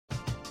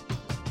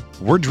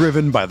We're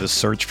driven by the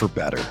search for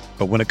better.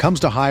 But when it comes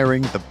to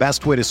hiring, the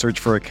best way to search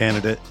for a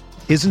candidate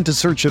isn't to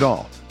search at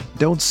all.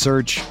 Don't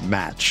search,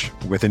 match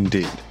with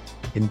Indeed.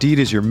 Indeed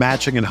is your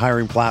matching and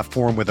hiring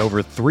platform with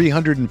over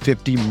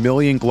 350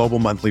 million global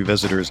monthly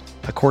visitors,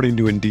 according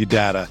to Indeed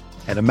data,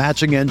 and a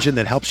matching engine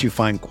that helps you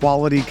find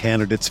quality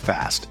candidates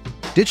fast.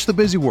 Ditch the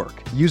busy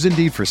work. Use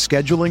Indeed for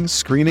scheduling,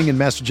 screening, and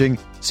messaging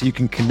so you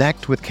can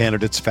connect with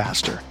candidates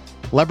faster.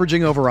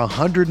 Leveraging over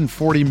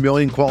 140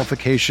 million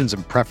qualifications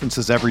and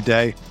preferences every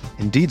day,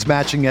 Indeed's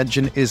matching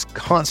engine is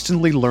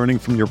constantly learning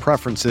from your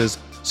preferences,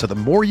 so the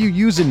more you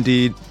use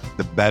Indeed,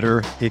 the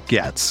better it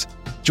gets.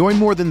 Join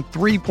more than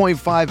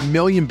 3.5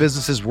 million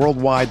businesses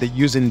worldwide that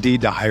use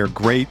Indeed to hire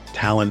great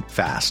talent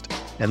fast.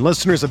 And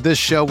listeners of this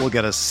show will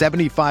get a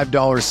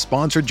 $75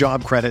 sponsored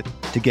job credit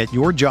to get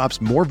your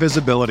jobs more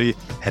visibility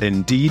at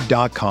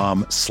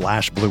Indeed.com/Blue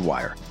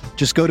Wire.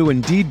 Just go to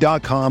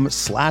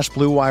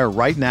Indeed.com/Blue Wire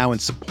right now and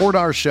support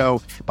our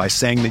show by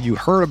saying that you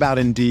heard about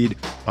Indeed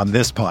on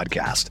this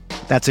podcast.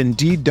 That's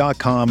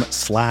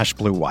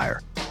Indeed.com/Blue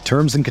Wire.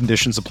 Terms and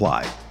conditions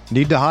apply.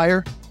 Need to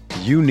hire?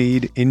 You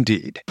need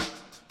Indeed.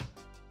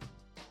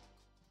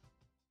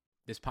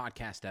 This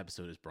podcast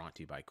episode is brought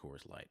to you by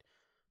Coors Light.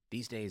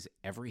 These days,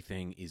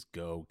 everything is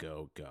go,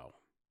 go, go.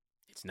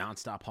 It's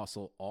nonstop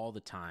hustle all the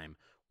time.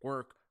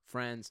 Work,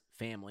 friends,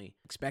 family,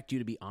 expect you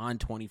to be on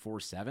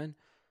 24/7.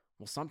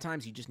 Well,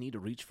 sometimes you just need to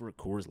reach for a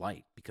Coors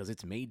Light because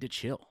it's made to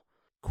chill.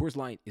 Coors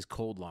Light is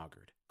cold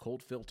lagered,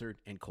 cold filtered,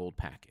 and cold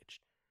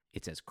packaged.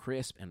 It's as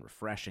crisp and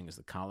refreshing as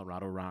the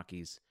Colorado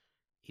Rockies.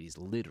 It is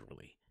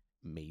literally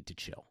made to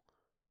chill.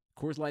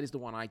 Coors Light is the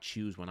one I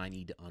choose when I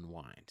need to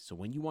unwind. So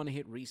when you want to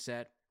hit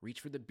reset,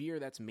 reach for the beer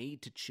that's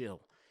made to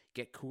chill.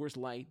 Get Coors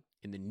Light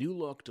in the new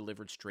look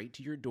delivered straight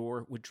to your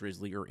door with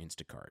Drizzly or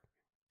Instacart.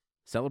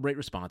 Celebrate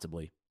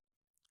responsibly.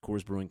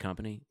 Coors Brewing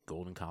Company,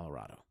 Golden,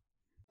 Colorado.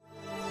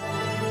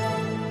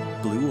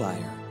 Blue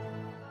Wire.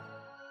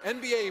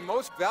 NBA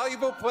Most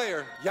Valuable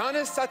Player,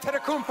 Giannis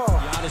Antetokounmpo.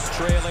 Giannis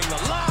trailing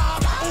the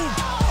lob.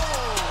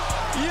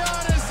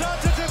 Giannis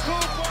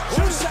Antetokounmpo.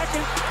 2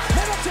 second.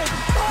 Middleton.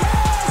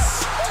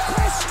 Yes!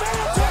 Chris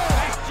Middleton.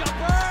 Nice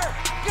jumper.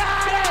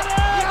 Got it!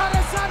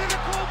 Giannis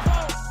Antetokounmpo.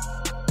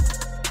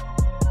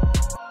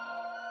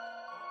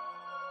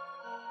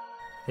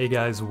 Hey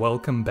guys,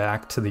 welcome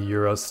back to the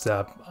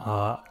Eurostep.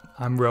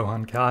 I'm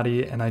Rohan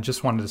Kadi, and I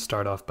just wanted to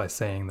start off by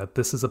saying that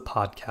this is a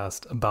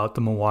podcast about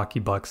the Milwaukee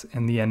Bucks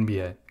and the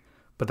NBA,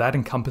 but that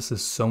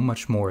encompasses so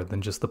much more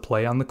than just the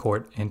play on the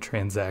court and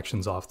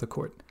transactions off the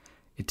court.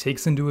 It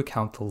takes into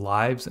account the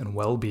lives and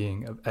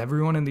well-being of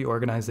everyone in the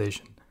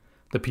organization,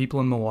 the people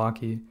in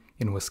Milwaukee,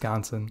 in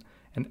Wisconsin,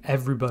 and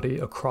everybody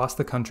across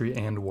the country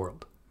and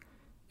world.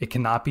 It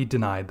cannot be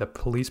denied that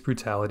police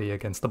brutality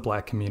against the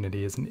black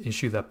community is an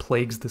issue that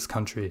plagues this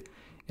country,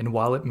 and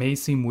while it may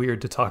seem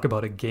weird to talk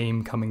about a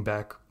game coming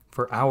back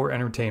for our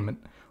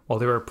entertainment, while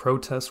there are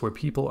protests where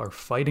people are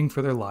fighting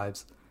for their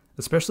lives,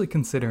 especially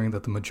considering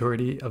that the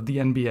majority of the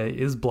NBA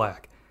is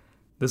black,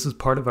 this is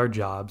part of our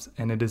jobs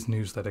and it is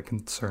news that it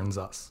concerns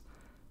us.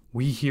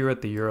 We here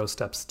at the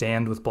Eurostep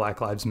stand with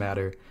Black Lives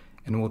Matter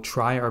and will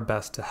try our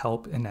best to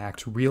help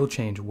enact real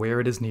change where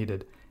it is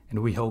needed,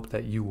 and we hope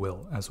that you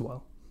will as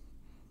well.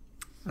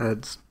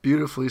 It's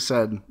beautifully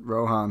said,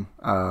 Rohan.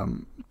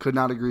 Could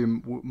not agree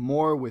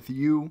more with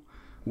you,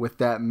 with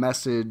that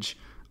message,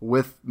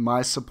 with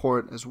my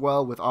support as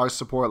well, with our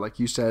support, like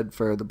you said,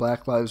 for the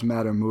Black Lives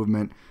Matter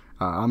movement.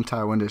 I'm Ty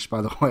Windish,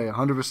 by the way,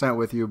 100%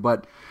 with you,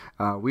 but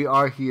we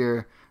are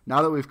here.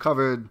 Now that we've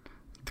covered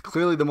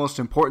clearly the most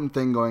important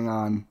thing going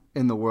on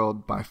in the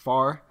world by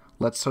far,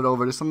 let's head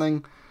over to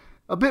something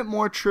a bit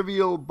more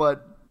trivial,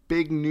 but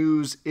big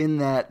news in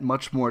that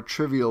much more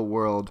trivial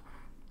world.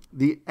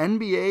 The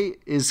NBA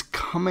is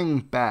coming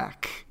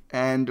back,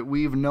 and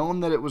we've known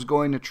that it was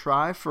going to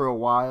try for a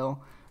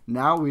while.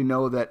 Now we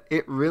know that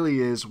it really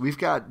is. We've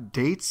got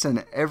dates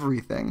and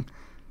everything.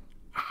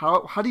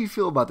 How do you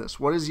feel about this?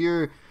 What is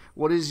your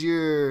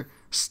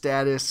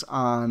status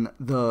on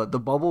the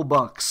Bubble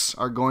Bucks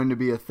are going to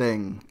be a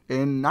thing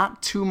in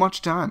not too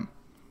much time?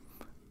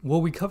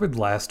 Well, we covered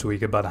last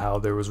week about how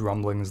there was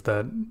rumblings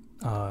that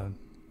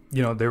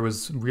there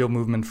was real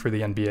movement for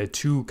the NBA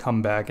to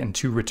come back and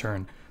to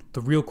return. The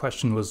real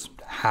question was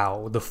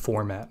how, the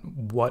format,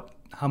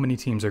 how many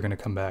teams are going to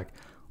come back,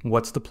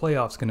 what's the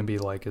playoffs going to be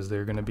like, is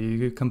there going to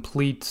be a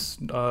complete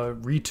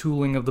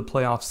retooling of the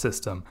playoff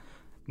system?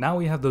 Now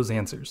we have those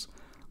answers.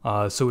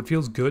 So it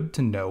feels good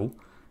to know,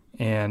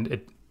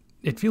 and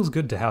it feels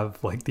good to have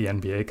like the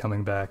NBA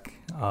coming back,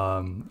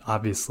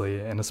 obviously,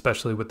 and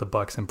especially with the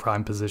Bucks in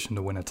prime position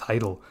to win a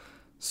title.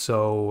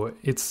 So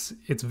it's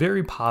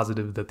very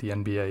positive that the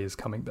NBA is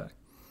coming back.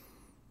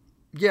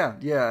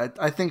 Yeah,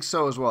 I think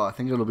so as well. I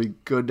think it'll be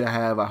good to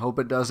have. I hope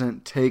it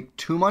doesn't take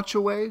too much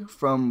away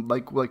from,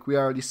 like we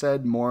already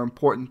said, more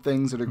important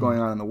things that are going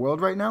on in the world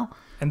right now.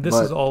 And this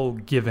is all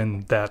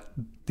given that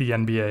the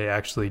NBA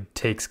actually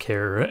takes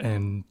care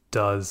and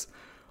does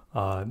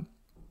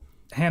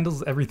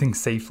handles everything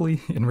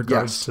safely in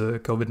regards to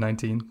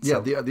COVID-19.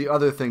 Yeah, the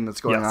other thing that's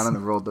going on in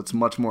the world that's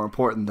much more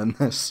important than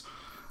this.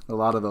 a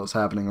lot of those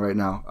happening right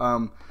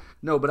now.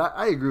 No, but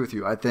I agree with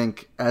you. I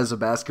think as a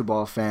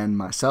basketball fan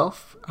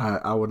myself,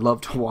 I would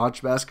love to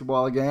watch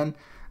basketball again.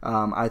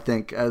 I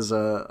think as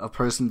a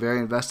person very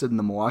invested in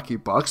the Milwaukee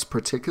Bucks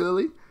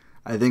particularly,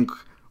 I think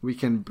we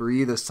can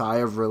breathe a sigh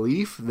of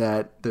relief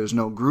that there's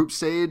no group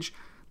stage.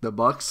 The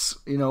Bucks,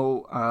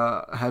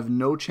 have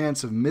no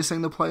chance of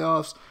missing the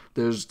playoffs.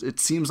 It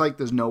seems like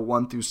there's no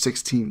 1 through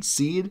 16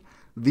 seed.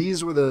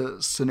 These were the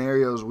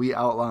scenarios we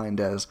outlined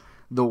as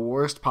the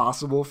worst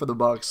possible for the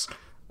Bucks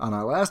on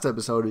our last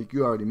episode.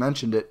 You already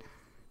mentioned it.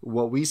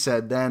 What we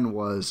said then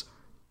was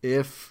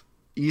if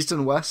East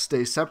and West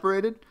stay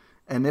separated,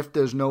 and if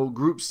there's no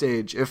group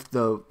stage, if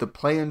the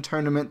play-in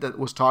tournament that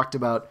was talked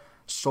about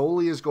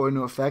solely is going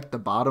to affect the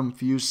bottom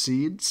few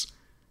seeds,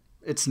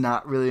 it's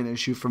not really an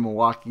issue for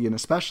Milwaukee, and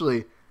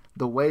especially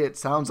the way it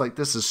sounds like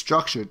this is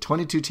structured.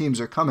 22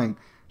 teams are coming,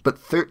 but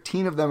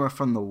 13 of them are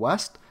from the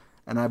West,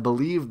 and I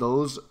believe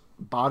those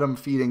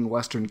bottom-feeding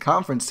Western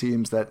Conference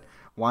teams that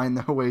wind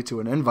their way to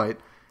an invite,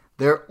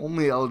 they're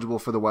only eligible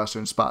for the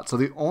Western spot. So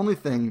the only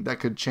thing that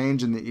could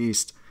change in the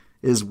East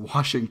is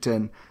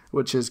Washington,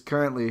 which is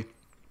currently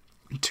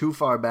too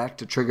far back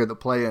to trigger the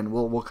play-in.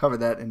 We'll cover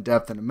that in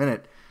depth in a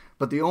minute.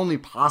 But the only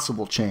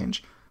possible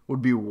change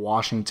would be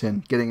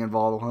Washington getting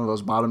involved with one of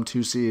those bottom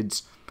 2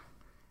 seeds.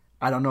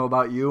 I don't know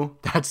about you.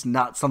 That's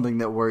not something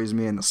that worries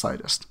me in the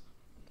slightest.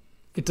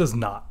 It does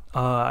not.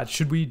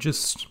 Should we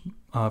just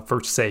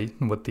first say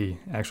what the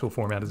actual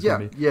format is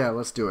going to be? Yeah,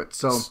 let's do it.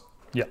 So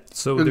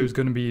there's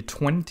going to be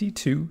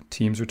 22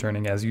 teams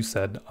returning, as you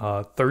said,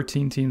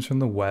 13 teams from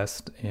the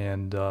West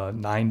and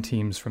 9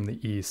 teams from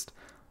the East.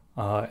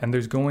 And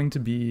there's going to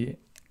be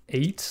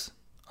 8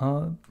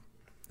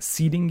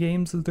 seeding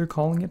games, as they're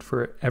calling it,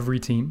 for every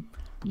team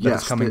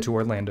that's coming to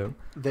Orlando.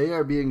 They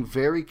are being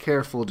very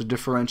careful to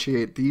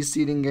differentiate these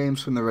seeding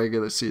games from the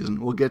regular season.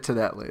 We'll get to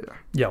that later.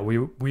 Yeah,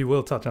 we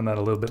will touch on that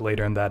a little bit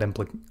later and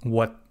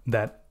what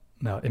that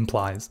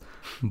implies.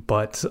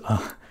 But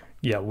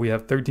we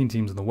have 13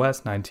 teams in the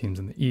West, 9 teams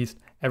in the East.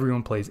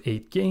 Everyone plays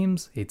 8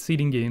 games, 8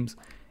 seeding games.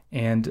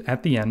 And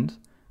at the end,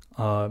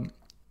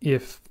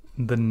 if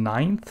the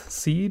 9th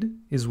seed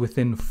is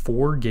within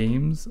 4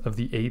 games of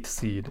the 8th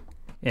seed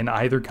in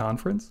either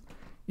conference,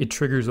 it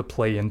triggers a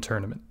play-in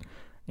tournament.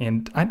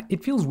 And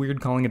it feels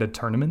weird calling it a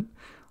tournament.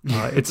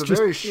 It's just a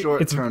very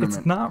short tournament.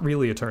 It's not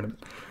really a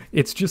tournament.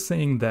 It's just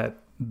saying that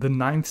the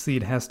 9th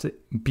seed has to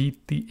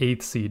beat the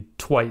 8th seed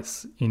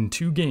twice in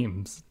 2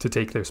 games to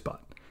take their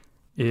spot.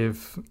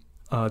 If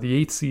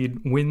the 8th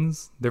seed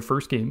wins their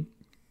first game,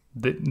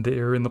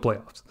 they're in the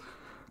playoffs.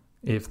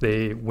 If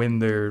they win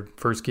their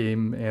first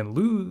game and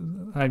lose,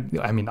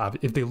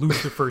 if they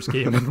lose their first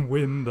game and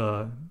win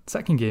the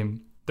second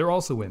game, they're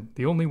also in.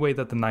 The only way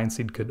that the 9th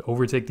seed could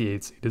overtake the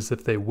 8th seed is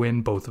if they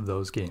win both of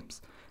those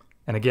games.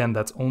 And again,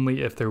 that's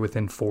only if they're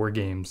within 4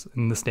 games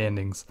in the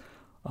standings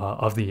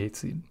of the 8th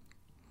seed.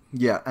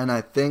 Yeah, and I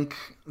think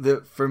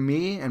that for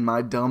me and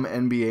my dumb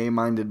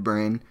NBA-minded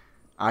brain,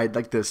 I'd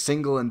like the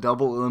single and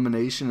double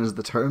elimination as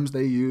the terms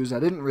they use. I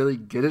didn't really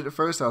get it at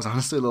first. I was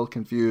honestly a little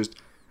confused.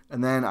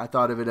 And then I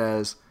thought of it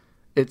as,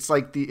 it's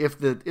like if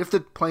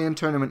the play-in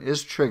tournament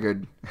is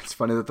triggered, it's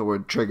funny that the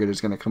word triggered is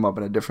going to come up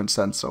in a different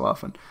sense so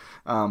often.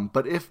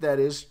 But if that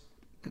is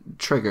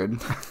triggered,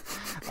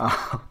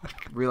 I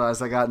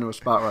realized I got into a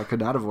spot where I could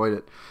not avoid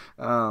it.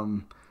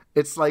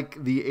 It's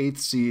like the 8th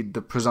seed,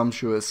 the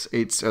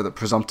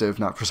presumptive,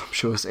 not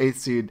presumptuous, 8th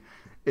seed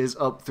is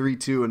up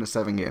 3-2 in a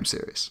 7-game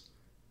series.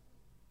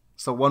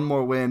 So one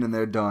more win and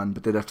they're done,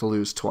 but they'd have to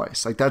lose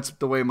twice. Like that's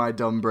the way my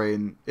dumb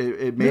brain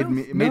it made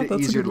it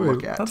easier to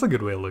look at. That's a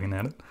good way of looking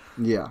at it.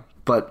 Yeah,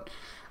 but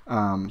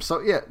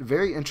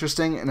very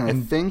interesting. And I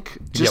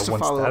think just to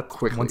follow up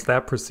quickly, once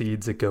that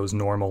proceeds, it goes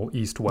normal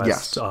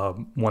East-West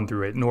 1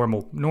 through 8,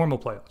 normal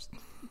playoffs,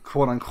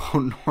 quote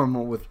unquote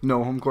normal with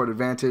no home court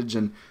advantage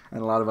and a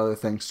lot of other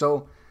things.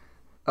 So,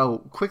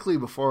 quickly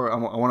before I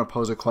want to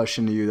pose a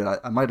question to you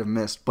that I might have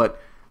missed,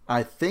 but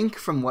I think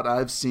from what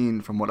I've seen,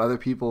 from what other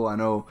people I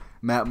know.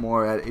 Matt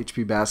Moore at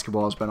HP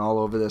Basketball has been all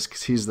over this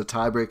because he's the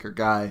tiebreaker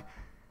guy.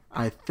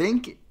 I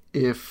think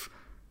if,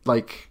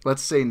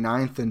 let's say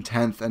 9th and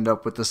 10th end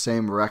up with the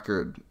same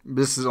record,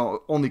 this is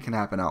only can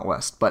happen out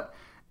west, but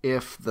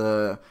if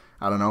the,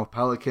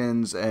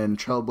 Pelicans and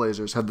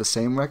Trailblazers have the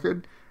same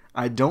record,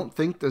 I don't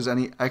think there's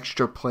any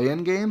extra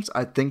play-in games.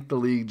 I think the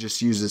league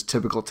just uses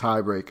typical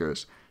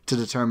tiebreakers to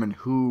determine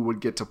who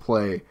would get to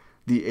play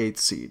the 8th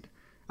seed.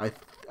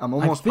 I'm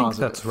almost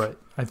positive.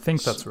 I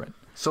think that's right.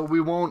 So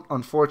we won't,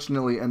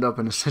 unfortunately, end up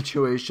in a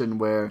situation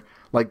where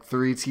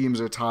 3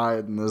 teams are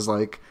tied and there's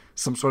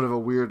some sort of a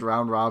weird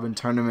round-robin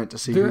tournament to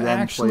see who then plays. There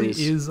actually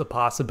is a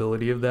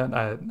possibility of that.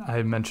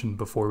 I mentioned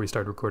before we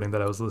started recording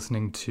that I was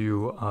listening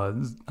to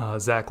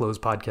Zach Lowe's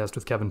podcast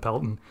with Kevin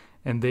Pelton,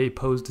 and they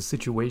posed a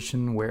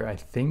situation where I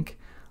think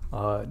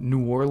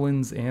New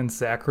Orleans and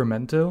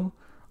Sacramento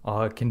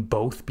can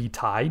both be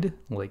tied,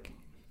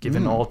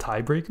 given all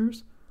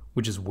tiebreakers,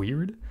 which is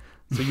weird.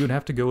 So you would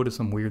have to go to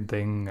some weird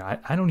thing.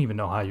 I don't even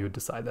know how you would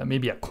decide that.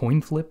 Maybe a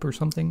coin flip or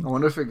something. I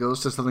wonder if it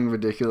goes to something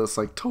ridiculous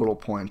like total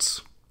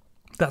points.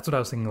 That's what I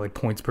was thinking, like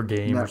points per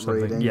game Net or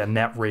something. rating. Yeah,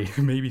 net rate,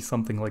 maybe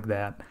something like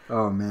that.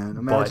 Oh, man.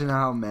 Imagine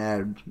how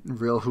mad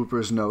Real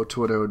Hoopers Know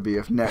Twitter would be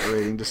if net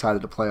rating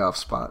decided a playoff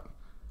spot.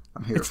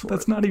 I'm here for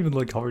That's it. not even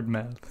like hard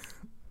math.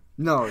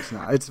 No, it's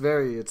not. It's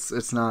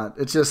not.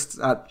 It's just,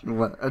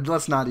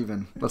 let's not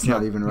even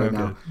right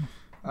now.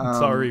 Good.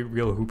 Sorry,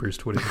 Real Hoopers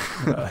Twitter.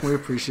 We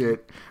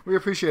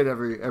appreciate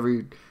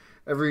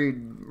every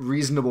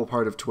reasonable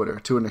part of Twitter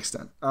to an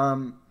extent.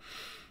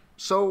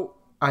 So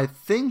I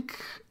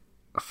think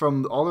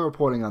from all the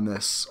reporting on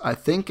this, I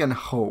think and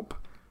hope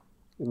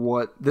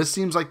what this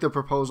seems like the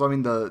proposal. I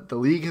mean, the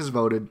league has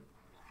voted.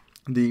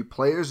 The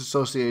Players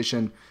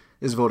Association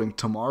is voting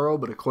tomorrow,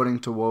 but according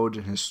to Woj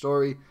and his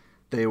story,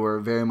 they were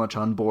very much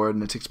on board,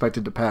 and it's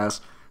expected to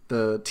pass.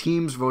 The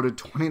teams voted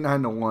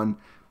 29-1.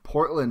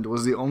 Portland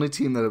was the only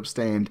team that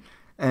abstained.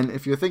 And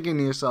if you're thinking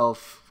to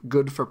yourself,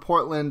 good for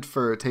Portland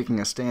for taking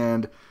a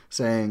stand,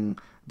 saying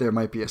there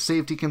might be a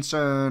safety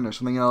concern or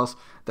something else,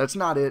 that's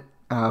not it.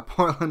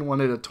 Portland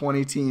wanted a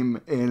 20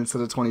 team in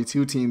instead of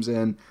 22 teams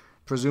in,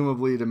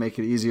 presumably to make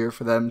it easier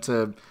for them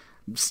to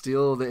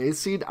steal the 8th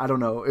seed. I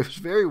don't know. It was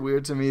very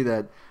weird to me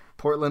that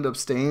Portland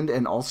abstained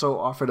and also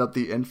offered up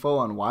the info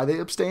on why they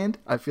abstained.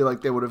 I feel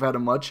like they would have had a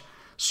much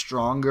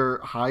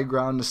stronger high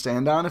ground to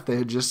stand on if they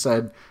had just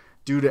said,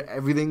 due to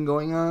everything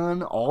going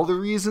on, all the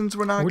reasons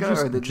we're not going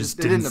to... They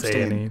didn't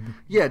abstain. Anything.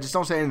 Yeah, just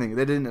don't say anything.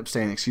 They didn't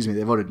abstain, excuse me.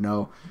 They voted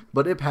no.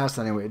 But it passed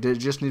anyway. They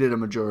just needed a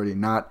majority,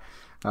 not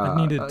it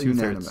needed 2/3.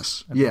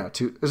 Unanimous. Yeah,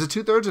 is it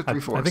 2/3 or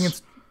 3/4? I think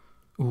it's...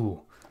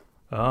 Ooh.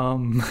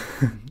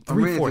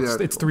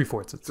 3/4. It's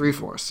 3/4.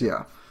 3/4,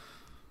 yeah.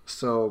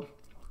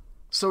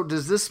 So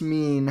does this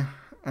mean,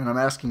 and I'm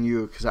asking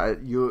you, because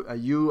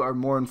you are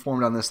more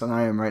informed on this than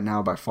I am right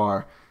now by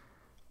far,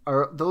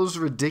 are those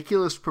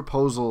ridiculous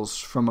proposals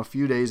from a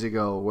few days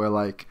ago where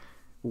like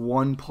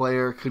one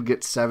player could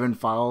get 7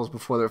 fouls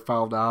before they're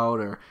fouled out,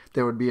 or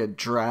there would be a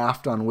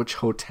draft on which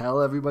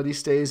hotel everybody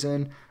stays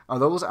in, are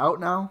those out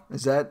now?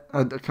 Is that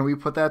can we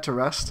put that to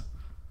rest?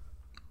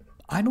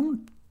 I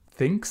don't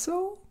think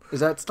so. Is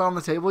that still on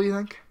the table, you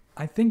think?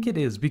 I think it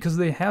is, because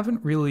they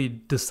haven't really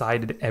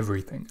decided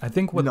everything. I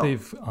think what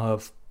they've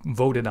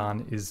voted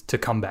on is to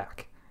come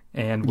back,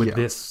 and with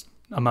this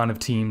amount of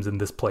teams in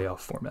this playoff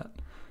format,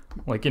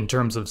 like in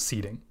terms of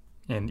seeding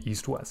in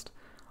East-West.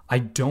 I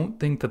don't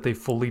think that they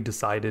fully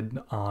decided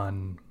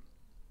on,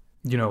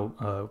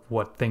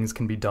 what things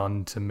can be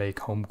done to make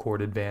home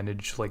court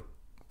advantage like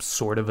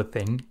sort of a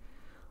thing,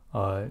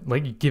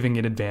 like giving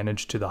an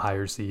advantage to the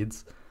higher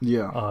seeds.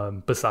 Yeah.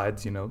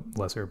 Besides,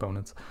 lesser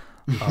opponents,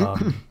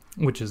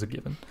 which is a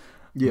given.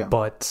 Yeah.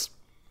 But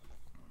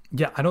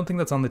yeah, I don't think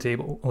that's on the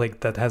table.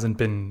 Like that hasn't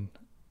been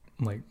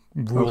like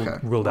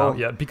ruled out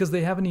yet, because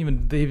they haven't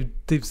even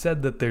they've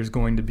said that there's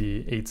going to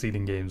be 8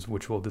 seeding games,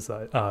 which we'll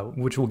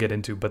get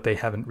into, but they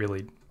haven't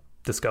really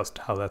discussed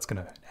how that's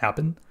going to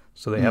happen.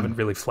 So they haven't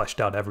really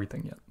fleshed out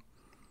everything yet.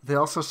 They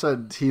also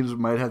said teams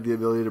might have the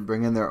ability to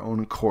bring in their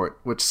own court,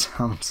 which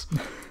sounds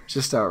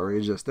just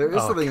outrageous. There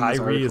is something in this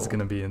Kyrie article. is going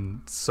to be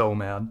so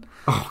mad.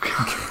 Oh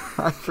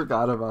God, I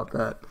forgot about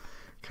that.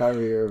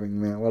 Kyrie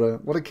Irving, man,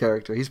 what a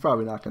character. He's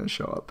probably not going to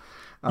show up.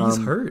 He's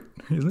hurt,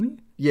 isn't he?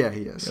 Yeah,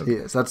 he is. Okay. He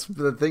is. That's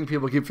the thing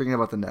people keep forgetting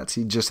about the Nets.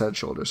 He just had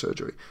shoulder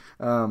surgery.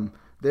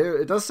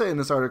 It does say in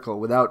this article,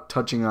 without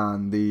touching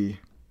on the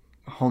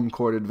home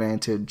court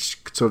advantage,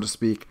 so to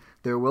speak,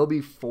 there will be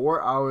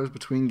 4 hours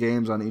between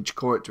games on each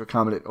court to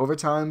accommodate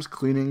overtimes,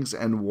 cleanings,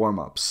 and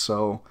warm-ups.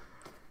 So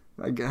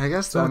I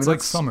guess so. It's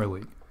like summer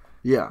league.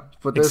 Yeah,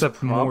 but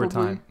except more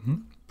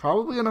time.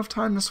 Probably enough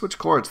time to switch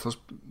courts.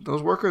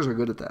 Those workers are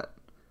good at that.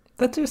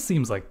 That just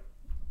seems like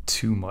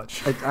too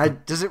much.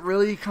 Does it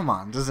really? Come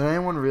on. Does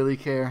anyone really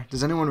care?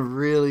 Does anyone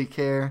really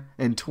care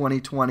in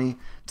 2020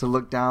 to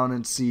look down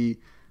and see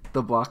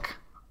the buck?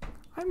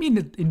 I mean,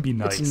 it'd be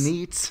nice. It's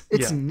neat.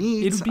 It's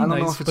neat. It'd be I don't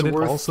nice, know if it's but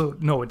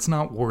worth it's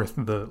not worth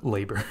the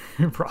labor.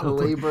 Probably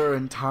the labor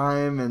and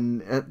time,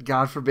 and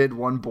God forbid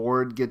one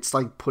board gets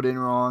like put in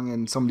wrong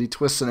and somebody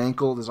twists an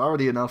ankle. There's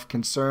already enough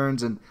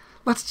concerns, and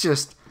let's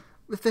just,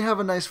 if they have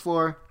a nice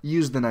floor,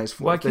 use the nice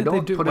floor. Why can't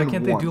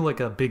they do like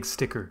a big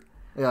sticker?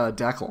 Yeah, a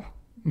decal.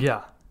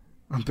 Yeah.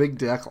 A big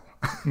decal.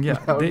 Yeah,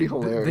 that would be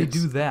hilarious. They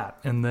do that,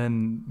 and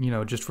then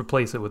just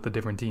replace it with the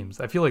different teams.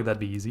 I feel like that'd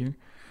be easier.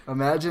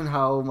 Imagine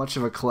how much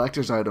of a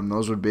collector's item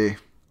those would be.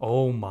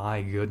 Oh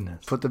my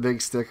goodness! Put the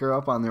big sticker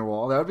up on their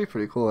wall. That would be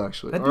pretty cool,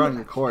 actually. Or on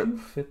your court. Can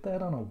you fit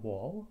that on a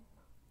wall?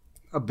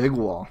 A big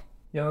wall.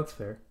 Yeah, that's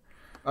fair.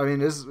 I mean,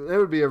 it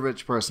would be a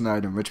rich person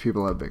item. Rich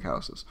people have big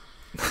houses.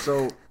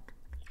 So,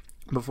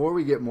 before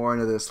we get more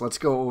into this, let's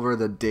go over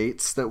the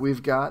dates that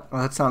we've got.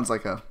 Well, that sounds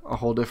like a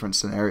whole different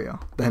scenario.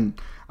 Then,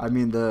 I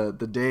mean, the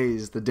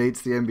dates the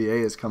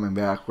NBA is coming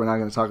back. We're not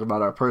going to talk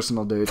about our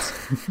personal dates.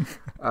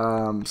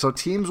 So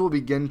teams will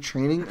begin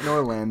training in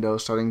Orlando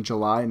starting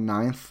July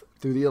 9th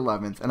through the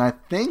 11th. And I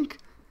think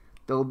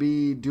they'll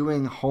be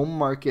doing home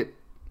market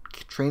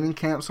training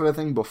camp sort of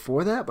thing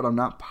before that, but I'm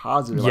not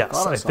positive.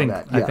 Yes, I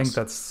think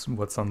that's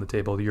what's on the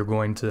table. You're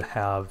going to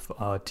have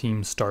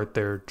teams start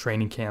their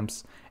training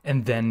camps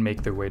and then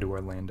make their way to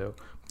Orlando.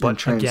 But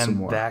train some again,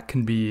 more. that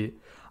can be,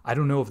 I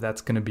don't know if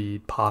that's going to be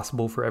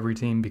possible for every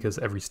team because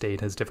every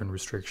state has different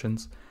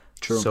restrictions.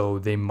 True. So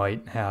they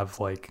might have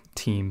like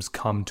teams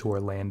come to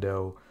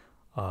Orlando.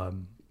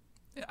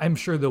 I'm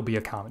sure they'll be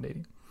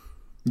accommodating.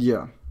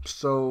 Yeah.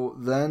 So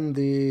then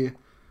the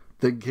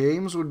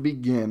games would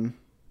begin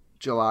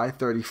July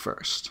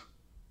 31st,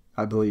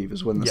 I believe,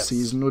 is when the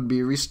season would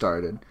be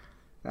restarted.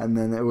 And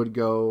then it would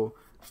go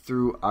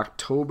through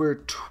October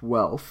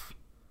 12th.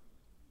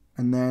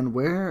 And then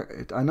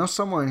I know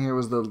somewhere in here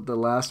was the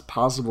last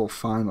possible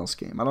finals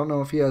game. I don't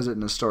know if he has it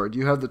in his story. Do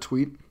you have the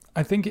tweet?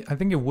 I think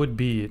it would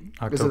be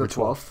October Is it the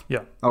 12th?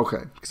 Yeah.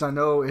 Okay. Because I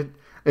know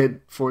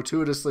it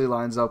fortuitously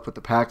lines up with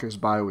the Packers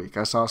bye week.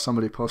 I saw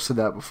somebody posted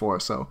that before,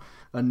 so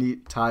a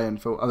neat tie-in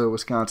for other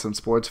Wisconsin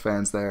sports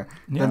fans there.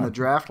 Yeah. Then the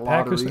draft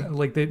lottery.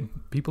 Packers,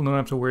 people don't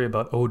have to worry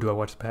about, do I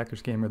watch the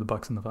Packers game or the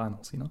Bucks in the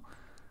finals, you know?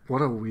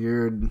 What a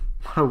weird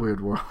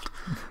world.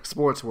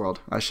 Sports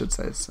world, I should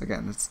say.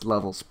 It's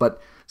levels.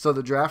 But so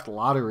the draft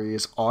lottery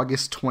is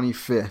August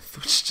 25th,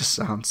 which just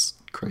sounds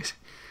crazy.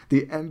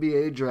 The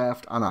NBA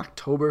draft on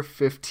October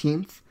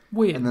 15th.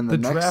 Wait, and then the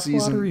next draft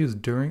season, lottery is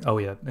during? Oh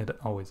yeah, it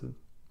always is.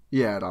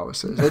 Yeah, it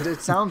always is.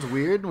 It sounds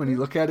weird when you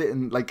look at it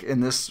in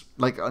this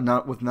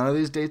not with none of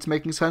these dates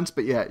making sense,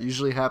 but yeah, it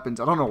usually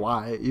happens. I don't know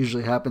why. It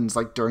usually happens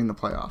like during the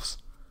playoffs.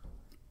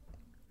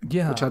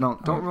 Yeah, which I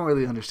don't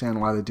really understand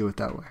why they do it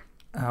that way.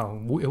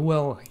 Oh,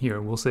 well, here,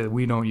 we'll say that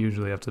we don't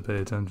usually have to pay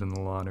attention to the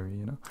lottery,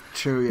 you know?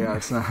 True, yeah,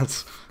 it's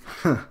not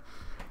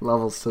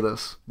levels to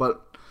this.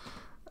 But,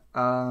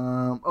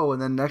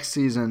 and then next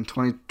season,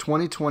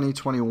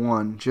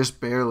 2020-21, just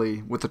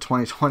barely with the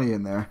 2020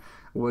 in there,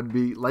 would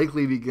be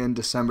likely begin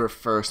December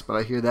 1st, but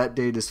I hear that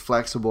date is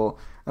flexible,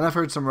 and I've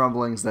heard some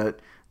rumblings that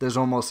there's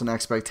almost an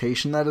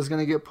expectation that is going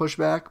to get pushed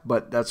back,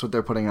 but that's what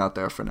they're putting out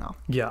there for now.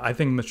 Yeah, I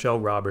think Michelle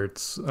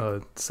Roberts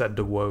said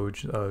to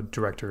Woj,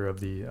 director of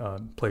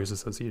the Players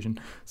Association,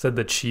 said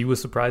that she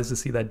was surprised to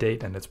see that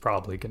date, and it's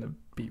probably going to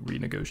be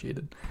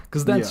renegotiated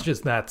because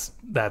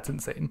that's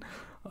insane.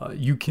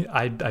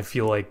 I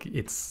feel like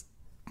it's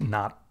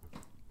not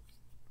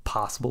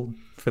possible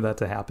for that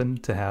to happen,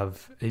 to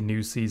have a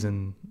new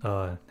season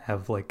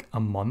have like a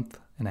month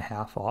and a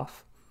half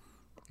off,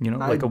 you know,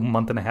 like a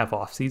month and a half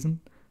off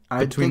season.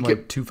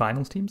 Between two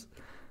finals teams?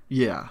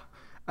 Yeah.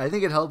 I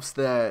think it helps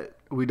that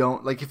we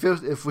don't, like,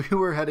 if we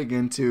were heading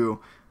into,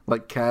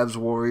 like, Cavs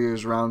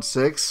Warriors round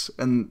 6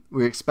 and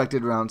we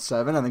expected round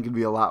 7, I think it'd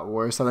be a lot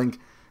worse. I think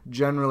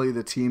generally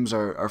the teams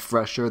are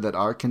fresher that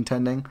are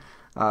contending,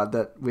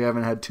 that we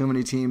haven't had too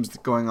many teams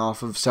going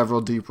off of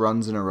several deep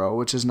runs in a row,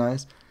 which is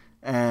nice.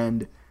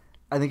 And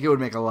I think it would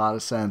make a lot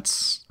of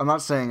sense. I'm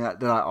not saying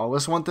that I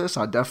always want this.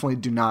 I definitely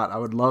do not. I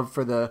would love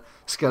for the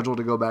schedule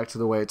to go back to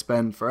the way it's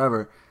been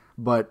forever.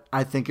 But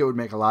I think it would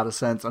make a lot of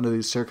sense under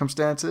these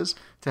circumstances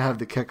to have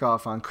the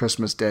kickoff on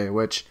Christmas Day,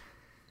 which,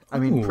 I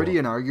mean, pretty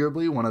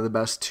inarguably one of the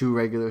best 2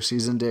 regular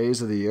season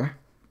days of the year.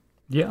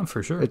 Yeah,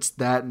 for sure. It's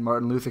that and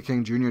Martin Luther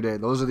King Jr. Day.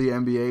 Those are the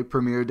NBA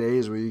premier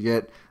days where you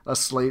get a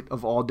slate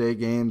of all-day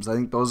games. I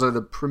think those are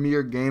the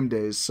premier game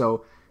days.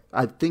 So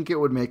I think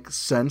it would make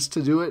sense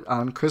to do it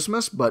on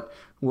Christmas, but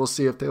we'll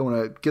see if they want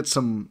to get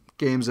some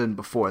games in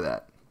before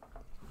that.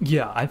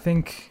 Yeah, I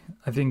think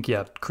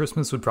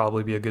Christmas would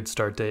probably be a good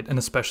start date, and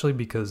especially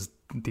because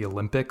the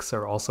Olympics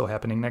are also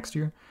happening next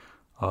year.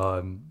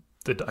 I'm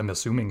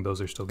assuming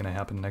those are still going to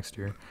happen next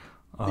year.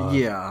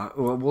 Yeah,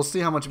 well, we'll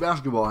see how much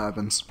basketball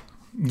happens.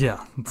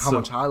 Yeah. How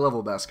much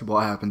high-level basketball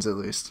happens, at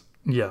least.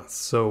 Yeah,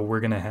 so we're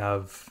going to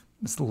have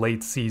this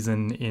late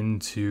season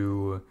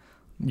into,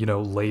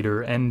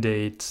 later end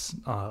dates,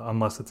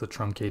 unless it's a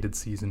truncated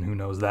season, who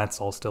knows, that's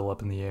all still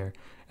up in the air.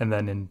 And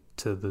then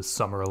into the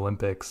Summer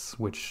Olympics,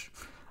 which...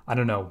 I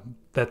don't know.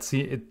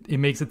 It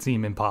makes it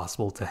seem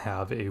impossible to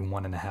have a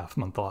 1.5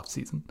 month off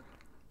season.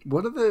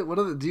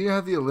 Do you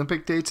have the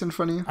Olympic dates in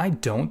front of you? I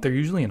don't. They're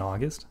usually in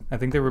August. I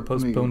think they were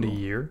postponed a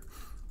year.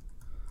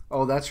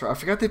 Oh, that's right. I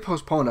forgot they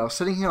postponed. I was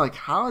sitting here like,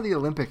 how are the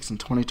Olympics in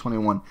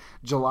 2021?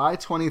 July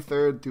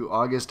 23rd through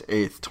August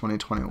 8th,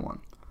 2021.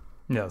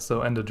 Yeah,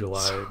 so end of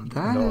July, end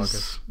of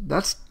August.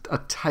 That's a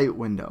tight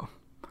window.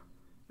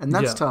 And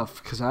that's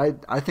tough because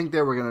I think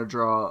they were going to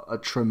draw a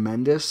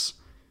tremendous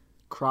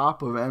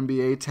crop of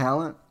NBA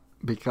talent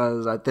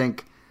because I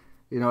think,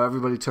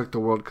 everybody took the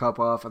World Cup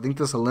off. I think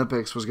this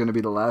Olympics was going to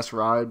be the last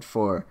ride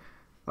for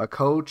a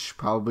coach,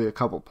 probably a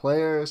couple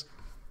players.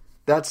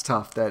 That's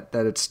tough that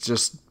it's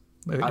just,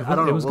 I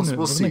don't know. We'll see.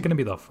 Wasn't it going to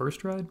be the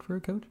first ride for a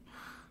coach?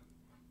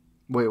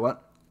 Wait,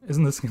 what?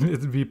 Isn't this going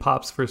to be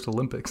Pop's first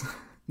Olympics?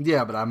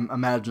 Yeah, but I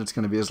imagine it's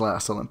going to be his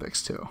last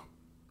Olympics too.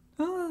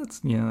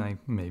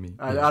 Maybe.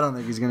 I don't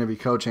think he's going to be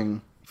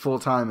coaching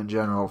full-time in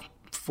general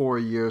 4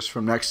 years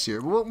from next year.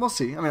 We'll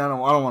see. I mean, I don't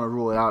want to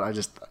rule it out.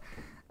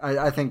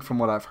 I think from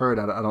what I've heard,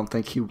 I don't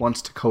think he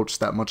wants to coach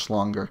that much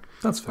longer.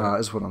 That's fair.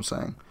 Is what I'm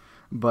saying.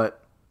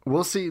 But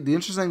we'll see. The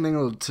interesting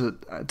thing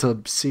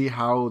to see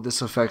how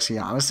this affects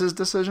Giannis's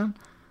decision.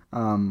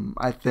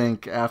 I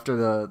think after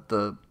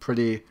the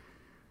pretty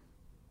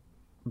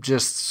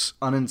just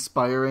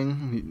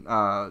uninspiring.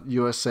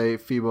 USA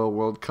FIBA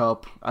World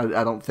Cup.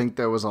 I don't think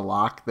there was a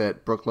lock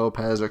that Brooke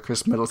Lopez or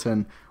Chris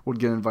Middleton would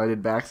get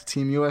invited back to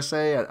Team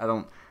USA.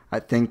 I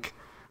think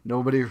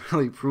nobody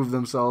really proved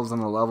themselves on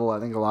the level I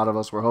think a lot of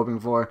us were hoping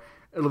for.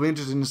 It'll be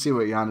interesting to see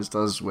what Giannis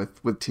does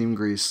with Team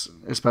Greece,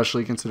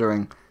 especially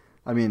considering,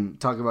 I mean,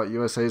 talk about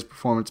USA's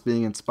performance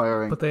being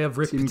inspiring. But they have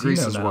Rick Team Pitino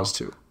Greece's now. was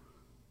too.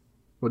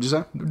 What'd you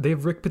say? They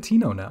have Rick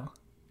Pitino now.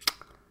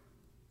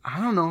 I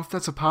don't know if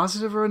that's a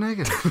positive or a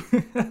negative.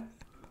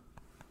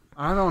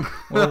 I don't.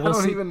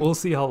 Well, we'll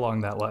see how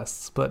long that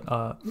lasts. But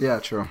yeah,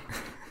 true.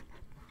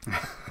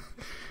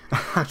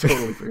 I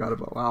totally forgot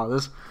about. Wow,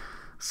 there's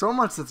so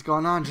much that's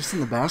going on just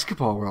in the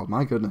basketball world.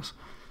 My goodness.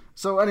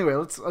 So anyway,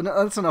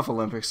 that's enough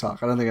Olympics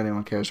talk. I don't think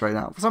anyone cares right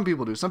now. Some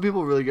people do. Some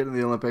people really get into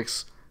the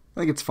Olympics.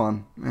 I think it's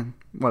fun and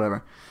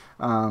whatever.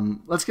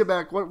 Let's get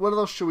back. What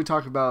else should we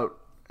talk about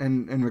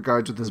in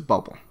regards with this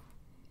bubble?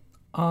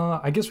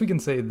 I guess we can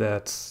say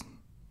that,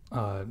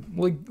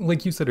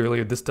 like you said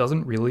earlier, this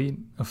doesn't really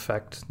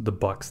affect the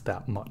Bucks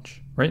that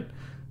much, right?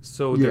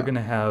 So they're going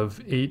to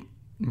have 8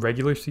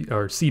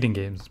 regular seeding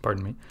games,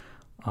 pardon me,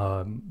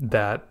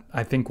 that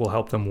I think will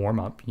help them warm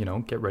up,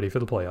 get ready for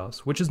the playoffs,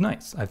 which is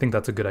nice. I think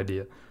that's a good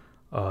idea.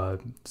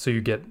 So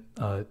you get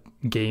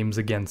games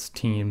against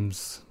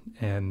teams,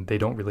 and they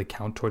don't really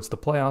count towards the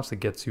playoffs. It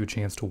gets you a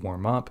chance to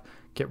warm up,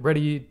 get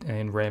ready,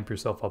 and ramp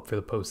yourself up for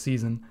the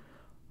postseason.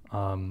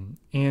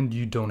 And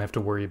you don't have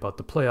to worry about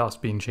the playoffs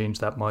being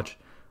changed that much.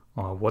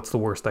 What's the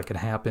worst that could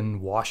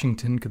happen?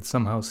 Washington could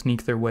somehow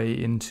sneak their way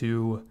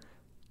into,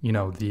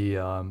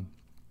 the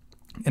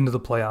into the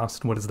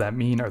playoffs. What does that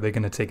mean? Are they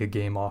going to take a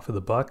game off of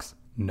the Bucks?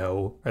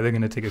 No. Are they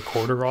going to take a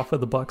quarter off of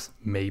the Bucks?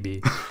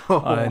 Maybe.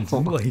 I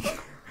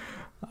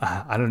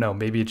don't know.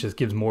 Maybe it just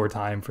gives more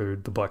time for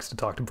the Bucks to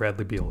talk to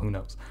Bradley Beal. Who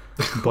knows?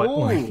 But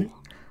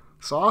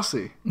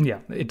saucy. Yeah,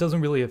 it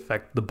doesn't really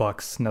affect the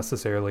Bucks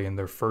necessarily in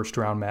their first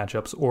round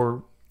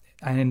matchups,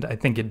 and I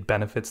think it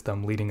benefits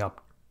them leading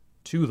up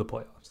to the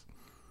playoffs.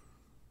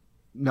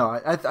 No,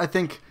 I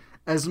think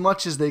as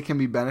much as they can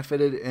be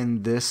benefited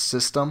in this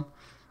system,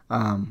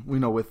 we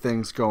know with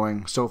things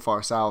going so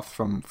far south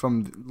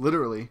from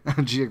literally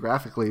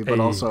geographically, but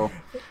also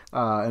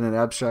in an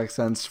abstract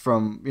sense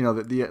from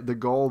the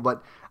goal.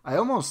 But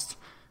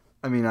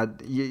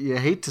you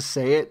hate to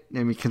say it.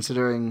 I mean,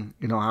 considering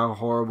how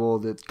horrible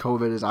that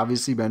COVID has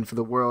obviously been for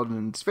the world,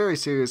 and it's very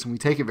serious, and we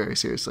take it very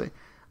seriously.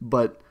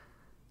 But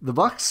the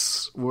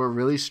Bucks were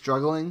really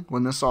struggling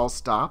when this all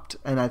stopped,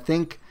 and I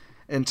think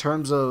in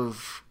terms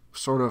of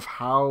sort of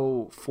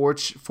how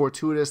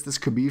fortuitous this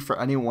could be for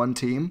any one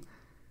team,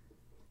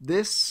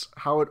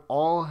 how it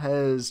all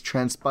has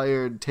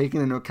transpired,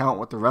 taking into account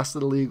what the rest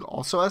of the league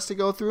also has to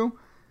go through.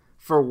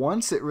 For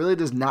once, it really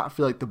does not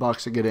feel like the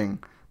Bucks are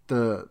getting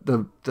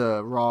the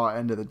raw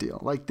end of the deal.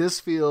 Like, this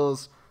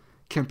feels,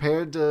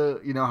 compared to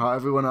how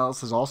everyone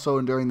else is also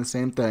enduring the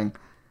same thing,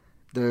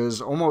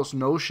 there's almost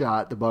no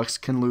shot the Bucks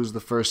can lose the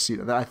first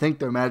seed. I think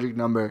their magic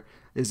number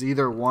is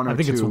either 1 or 2. I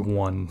think it's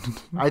 1.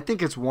 I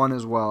think it's 1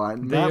 as well.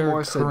 They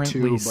are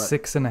currently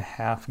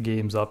 6.5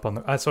 games up on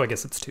the. So I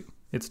guess it's 2.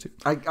 It's 2.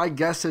 I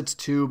guess it's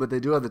 2, but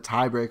they do have the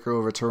tiebreaker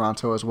over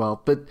Toronto as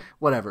well. But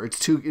whatever, it's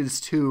 2. It's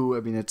 2.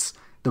 I mean, it's.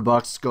 The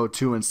Bucks go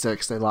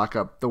 2-6. They lock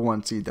up the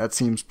 1 seed. That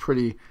seems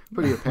pretty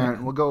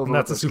apparent. We'll go over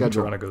that's the schedule.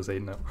 schedule. Toronto goes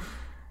 8-0.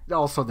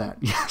 Also that,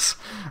 yes.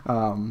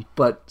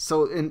 But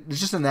so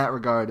just in that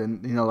regard,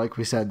 and like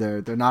we said,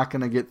 they're not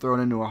going to get thrown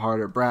into a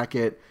harder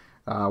bracket,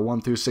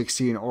 1 through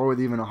 16, or with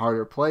even a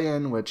harder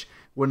play-in, which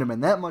wouldn't have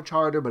been that much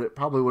harder, but it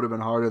probably would have been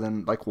harder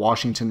than like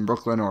Washington,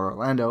 Brooklyn, or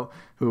Orlando,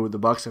 who the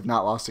Bucks have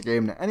not lost a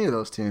game to any of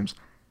those teams.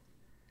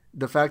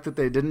 The fact that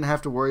they didn't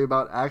have to worry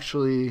about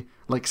actually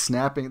like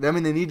snapping. I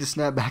mean, they need to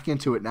snap back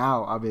into it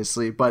now,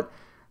 obviously, but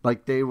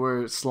like they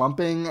were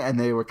slumping and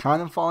they were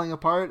kind of falling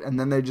apart, and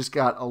then they just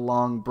got a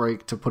long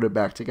break to put it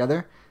back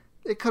together.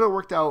 It could have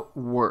worked out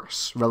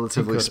worse,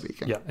 relatively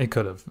speaking. Yeah, it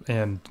could have.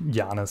 And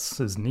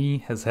Giannis's knee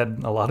has had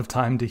a lot of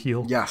time to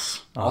heal.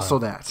 Yes, also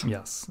that.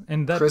 Yes,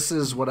 and that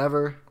Chris's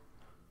whatever.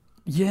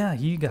 Yeah,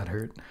 he got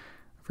hurt. I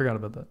forgot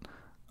about that.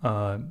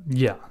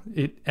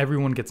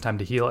 Everyone gets time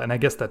to heal, and I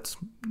guess that's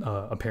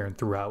apparent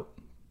throughout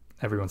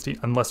everyone's team,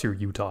 unless you're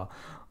Utah.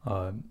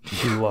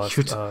 You lost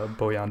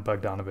Bojan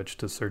Bogdanovic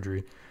to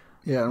surgery.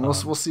 Yeah, and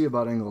we'll see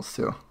about Ingles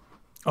too.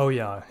 Oh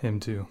yeah, him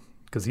too,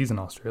 because he's in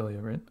Australia,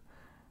 right?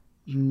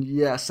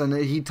 Yes, and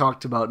he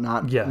talked about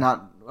not.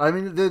 I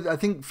mean, I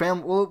think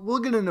we'll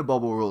get into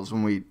bubble rules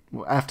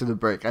after the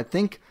break. I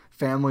think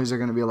families are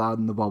going to be allowed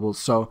in the bubbles,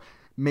 so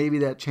maybe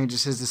that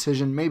changes his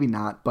decision, maybe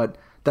not, but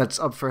that's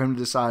up for him to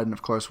decide, and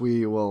of course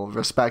we will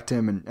respect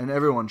him, and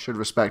everyone should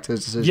respect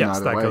his decision either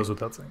way. Yes, that goes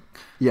without saying.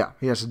 Yeah,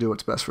 he has to do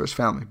what's best for his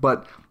family.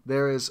 But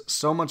there is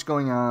so much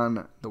going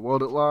on, the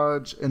world at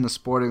large, in the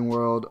sporting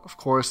world, of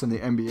course in the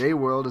NBA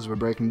world, as we're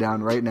breaking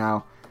down right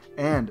now,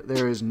 and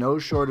there is no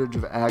shortage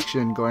of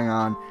action going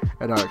on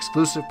at our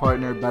exclusive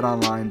partner,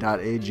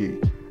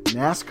 betonline.ag.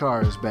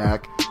 NASCAR is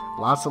back,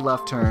 lots of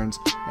left turns,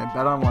 and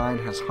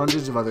BetOnline has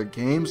hundreds of other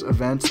games,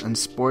 events, and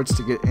sports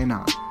to get in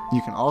on.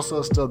 You can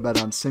also still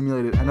bet on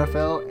simulated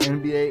NFL,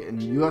 NBA,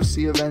 and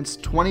UFC events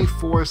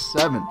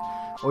 24/7.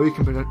 Or you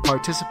can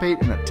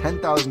participate in a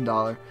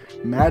 $10,000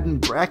 Madden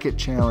Bracket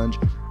Challenge,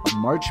 a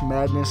March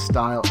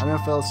Madness-style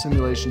NFL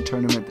simulation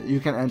tournament that you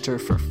can enter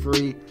for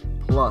free.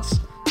 Plus,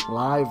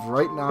 live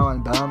right now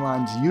on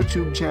BetOnline's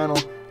YouTube channel,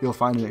 you'll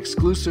find an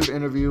exclusive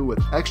interview with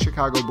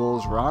ex-Chicago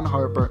Bulls Ron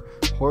Harper,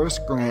 Horace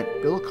Grant,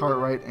 Bill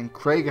Cartwright, and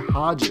Craig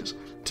Hodges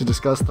to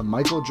discuss the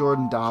Michael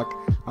Jordan doc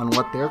on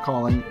what they're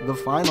calling the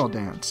Final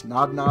Dance.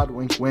 Nod, nod,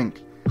 wink,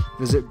 wink.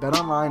 Visit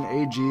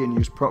BetOnline.ag and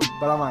use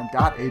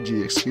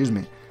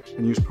BetOnline.ag,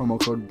 and use promo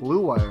code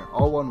BLUEWIRE,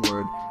 all one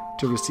word,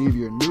 to receive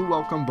your new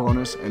welcome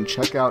bonus and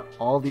check out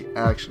all the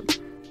action.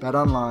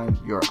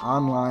 BetOnline, your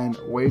online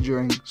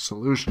wagering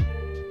solution.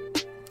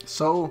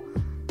 So,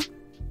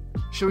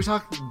 should we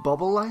talk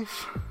bubble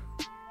life?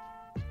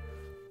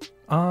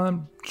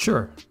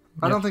 Sure.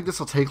 I don't think this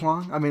will take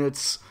long. I mean,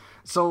 it's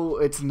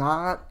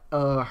not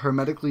a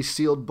hermetically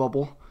sealed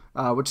bubble,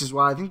 which is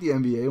why I think the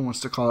NBA wants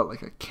to call it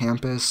like a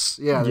campus.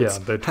 Yeah,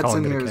 that's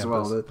in here as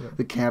well.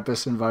 The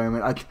campus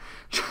environment.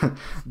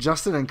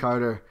 Justin and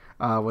Carter,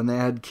 when they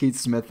had Keith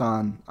Smith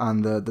on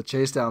the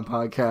Chase Down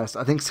podcast,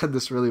 I think said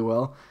this really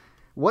well.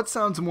 What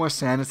sounds more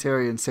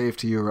sanitary and safe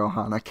to you,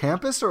 Rohan? A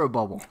campus or a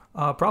bubble?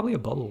 Probably a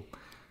bubble.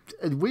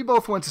 We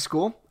both went to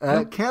school.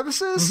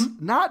 Campuses,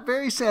 not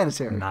very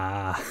sanitary.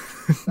 Nah.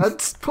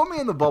 That's put me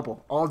in the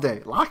bubble all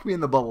day. Lock me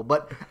in the bubble.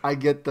 But I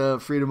get the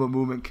freedom of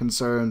movement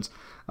concerns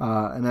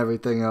and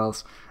everything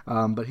else.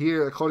 But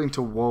here, according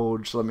to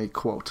Woj, let me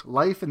quote,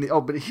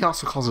 but he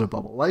also calls it a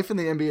bubble. Life in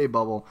the NBA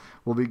bubble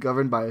will be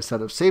governed by a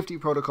set of safety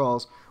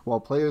protocols, while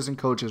players and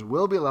coaches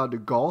will be allowed to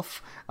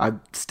golf.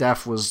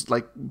 Steph was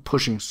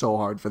pushing so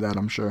hard for that,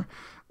 I'm sure.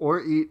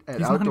 Or eat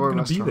at outdoor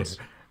restaurants.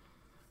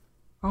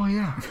 Oh,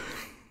 yeah.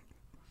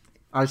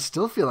 I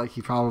still feel like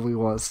he probably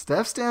was.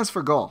 Steph stands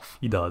for golf.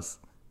 He does.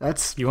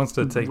 He wants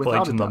to take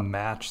place in the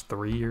match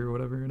 3 or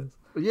whatever it is.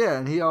 Yeah,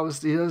 and he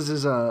does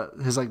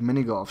his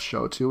mini golf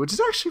show too, which is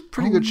actually a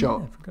pretty good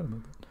show. I forgot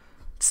about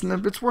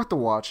that. It's worth the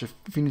watch if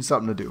you need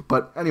something to do.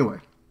 But anyway,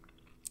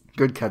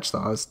 good catch though.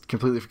 I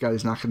completely forgot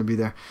he's not going to be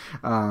there.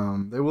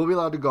 They will be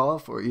allowed to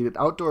golf or eat at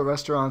outdoor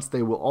restaurants.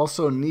 They will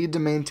also need to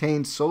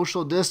maintain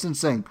social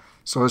distancing.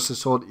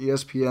 Sources told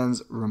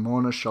ESPN's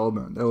Ramona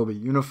Shelburne. There will be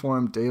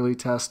uniform daily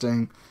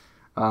testing.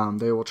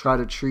 They will try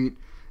to treat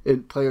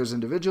players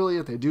individually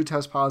if they do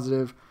test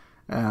positive,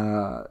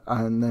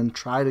 and then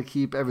try to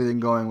keep everything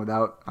going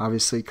without,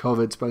 obviously,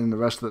 COVID spreading the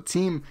rest of the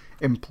team.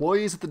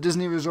 Employees at the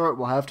Disney Resort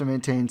will have to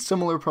maintain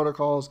similar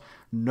protocols.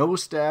 No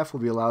staff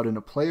will be allowed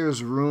into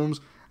players'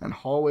 rooms, and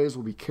hallways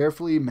will be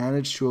carefully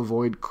managed to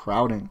avoid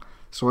crowding,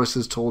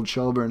 sources told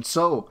Shelburne.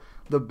 So,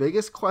 the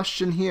biggest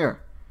question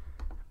here,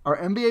 are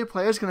NBA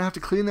players going to have to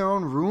clean their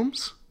own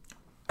rooms?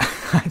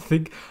 I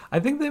think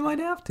they might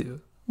have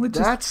to.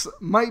 That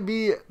might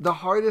be the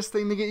hardest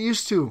thing to get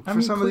used to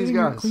for some of these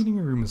guys. Cleaning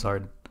your room is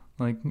hard.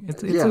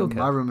 It's yeah, okay.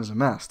 My room is a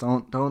mess.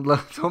 Don't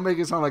make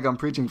it sound like I'm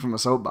preaching from a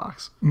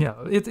soapbox. Yeah,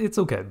 it's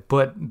okay,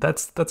 but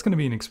that's going to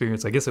be an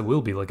experience. I guess it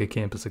will be like a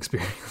campus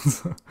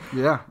experience.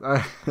 Yeah,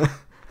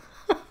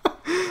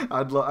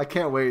 I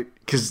can't wait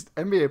because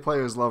NBA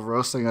players love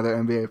roasting other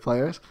NBA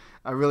players.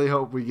 I really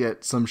hope we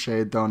get some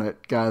shade thrown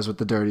at guys with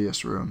the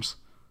dirtiest rooms.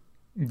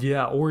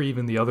 Yeah, or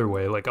even the other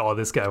way,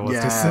 this guy wants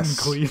to sit and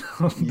clean.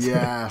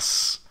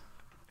 Yes.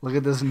 Look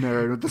at this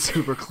nerd with the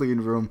super clean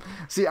room.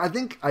 See, I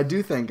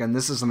do think, and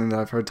this is something that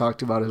I've heard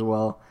talked about as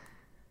well,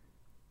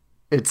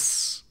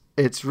 it's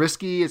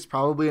risky, it's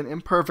probably an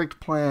imperfect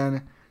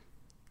plan.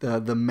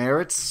 The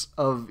merits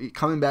of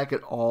coming back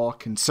at all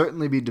can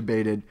certainly be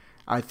debated,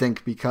 I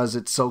think, because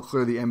it's so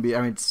clear the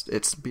NBA,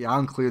 it's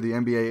beyond clear the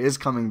NBA is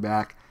coming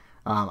back.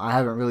 I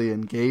haven't really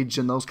engaged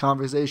in those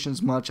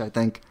conversations much. I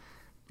think,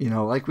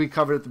 like we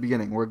covered at the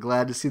beginning, we're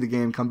glad to see the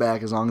game come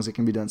back as long as it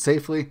can be done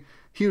safely.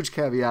 Huge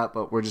caveat,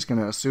 but we're just going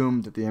to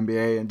assume that the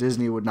NBA and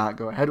Disney would not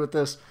go ahead with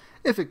this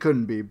if it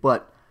couldn't be.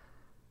 But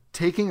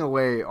taking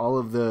away all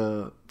of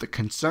the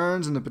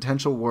concerns and the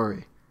potential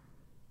worry,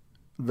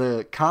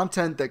 the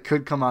content that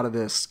could come out of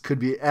this could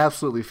be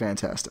absolutely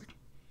fantastic.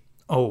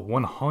 Oh,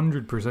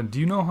 100%. Do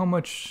you know how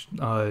much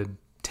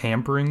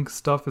tampering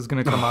stuff is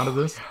going to come out of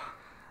this?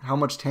 How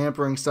much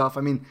tampering stuff?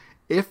 I mean,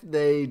 if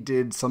they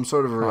did some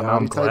sort of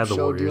reality type show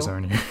the Warriors deal,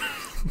 aren't here.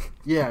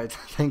 Yeah,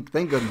 thank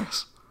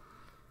goodness.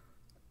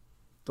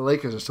 The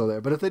Lakers are still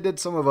there. But if they did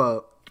some of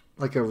a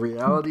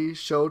reality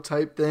show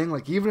type thing,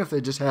 even if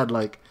they just had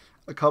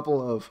a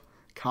couple of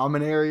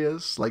common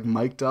areas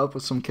mic'd up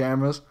with some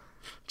cameras,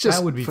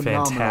 that would be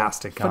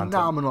fantastic content.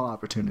 Phenomenal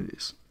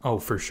opportunities. Oh,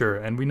 for sure.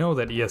 And we know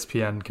that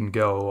ESPN can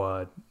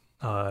go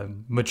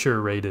mature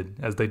rated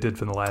as they did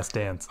for The Last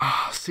Dance.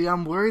 See,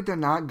 I'm worried they're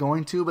not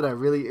going to, but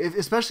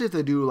especially if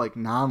they do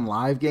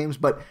non-live games.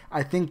 But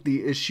I think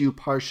the issue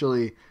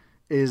partially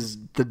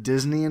is the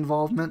Disney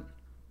involvement.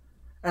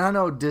 And I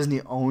know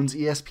Disney owns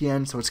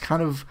ESPN, so it's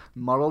kind of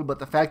muddled, but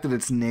the fact that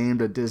it's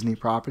named a Disney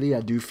property, I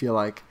do feel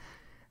like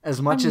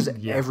as much as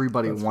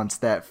everybody wants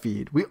that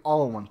feed, we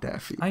all want that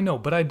feed. I know,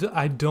 but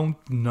I don't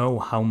know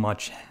how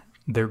much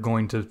they're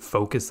going to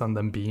focus on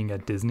them being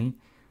at Disney,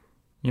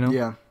 you know?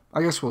 Yeah,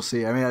 I guess we'll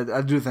see. I mean,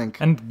 I do think...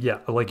 And yeah,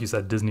 like you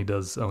said, Disney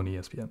does own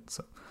ESPN,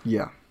 so...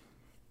 Yeah.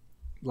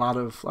 A lot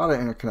of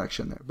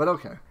interconnection there. But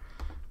okay.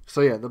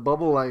 So yeah, the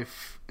bubble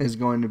life is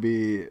going to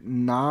be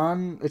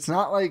it's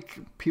not like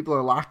people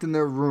are locked in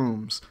their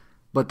rooms,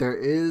 but there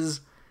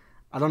is...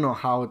 I don't know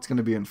how it's going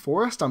to be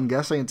enforced. I'm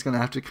guessing it's going to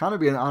have to kind of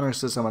be an honor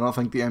system. I don't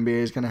think the NBA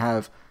is going to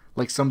have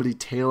like somebody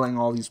tailing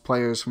all these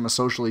players from a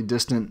socially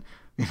distant,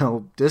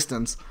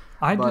 distance.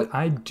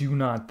 I do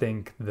not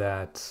think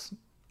that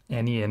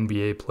any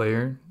NBA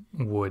player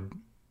would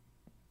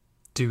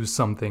do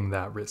something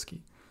that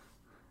risky.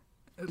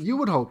 You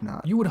would hope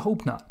not. You would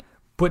hope not.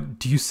 But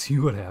do you see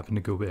what happened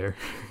to Gobert?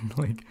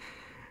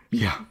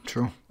 Yeah,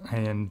 true.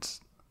 And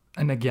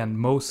again,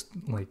 most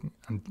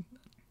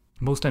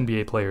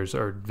NBA players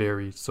are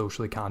very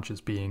socially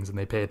conscious beings, and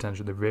they pay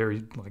attention.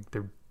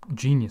 They're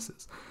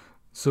geniuses.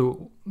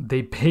 So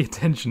they pay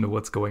attention to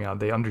what's going on.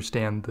 They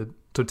understand the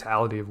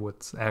totality of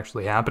what's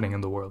actually happening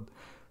in the world.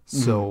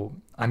 So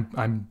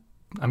I'm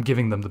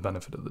giving them the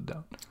benefit of the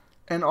doubt.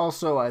 And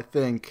also, I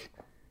think,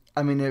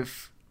 I mean,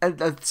 if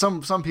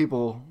some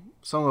people,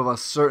 some of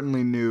us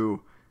certainly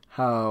knew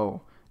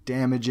how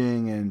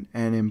damaging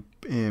and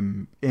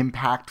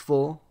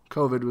impactful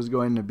COVID was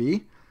going to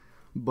be,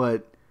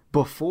 but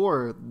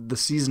before the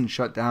season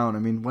shut down, I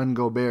mean, when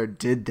Gobert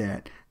did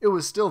that, it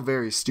was still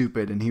very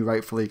stupid, and he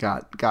rightfully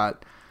got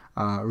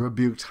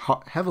rebuked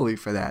heavily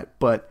for that.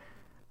 But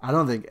I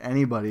don't think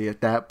anybody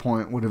at that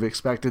point would have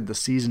expected the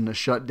season to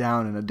shut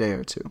down in a day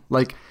or two.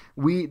 Like,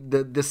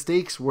 the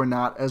stakes were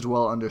not as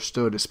well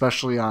understood,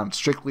 especially on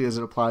strictly as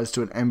it applies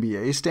to an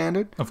NBA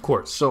standard. Of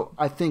course. So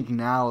I think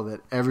now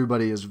that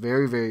everybody is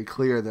very, very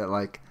clear that,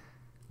 like,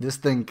 this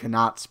thing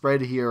cannot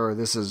spread here, or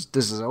this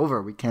is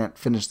over, we can't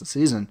finish the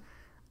season,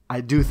 I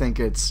do think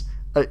it's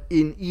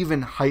an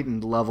even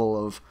heightened level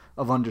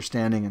of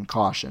understanding and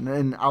caution.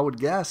 And I would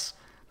guess,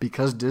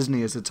 because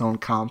Disney is its own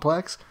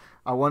complex,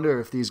 I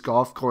wonder if these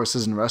golf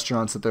courses and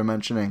restaurants that they're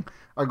mentioning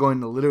are going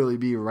to literally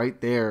be right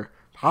there,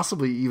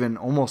 possibly even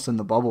almost in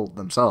the bubble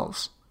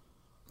themselves.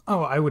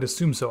 Oh, I would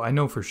assume so. I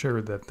know for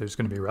sure that there's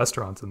going to be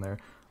restaurants in there.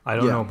 I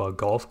don't know about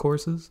golf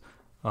courses,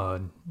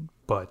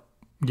 but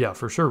yeah,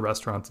 for sure,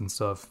 restaurants and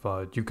stuff,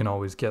 you can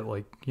always get,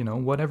 like,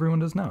 what everyone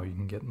does now. You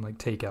can get, like,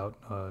 takeout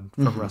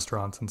from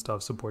restaurants and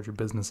stuff, support your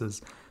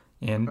businesses,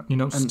 and,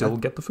 still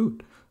get the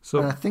food. So,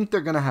 and I think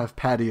they're going to have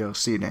patio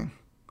seating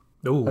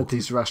at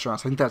these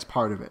restaurants. I think that's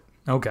part of it.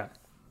 Okay.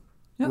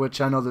 Yeah.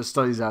 Which I know there's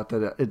studies out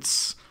that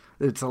it's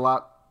a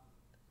lot...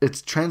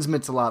 It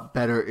transmits a lot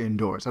better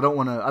indoors. I don't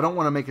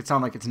want to make it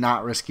sound like it's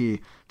not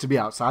risky to be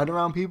outside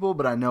around people,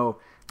 but I know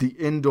the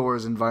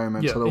indoors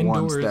environments are the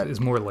ones that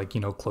is more like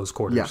close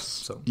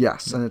quarters.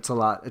 Yes, and it's a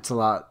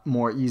lot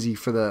more easy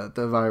for the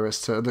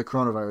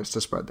coronavirus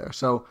to spread there.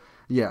 So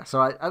yeah, so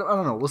I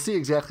don't know. We'll see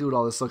exactly what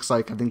all this looks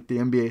like. I think the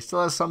NBA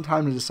still has some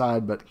time to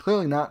decide, but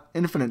clearly not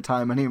infinite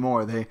time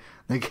anymore. They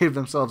gave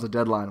themselves a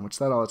deadline, which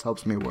that always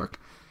helps me work.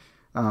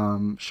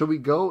 Should we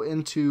go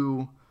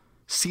into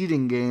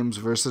seeding games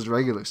versus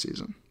regular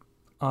season?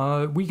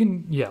 We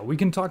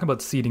can talk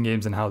about seeding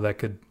games and how that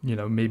could,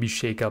 maybe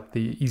shake up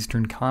the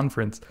Eastern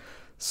Conference.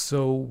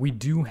 So we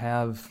do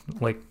have,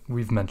 like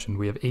we've mentioned,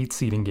 we have 8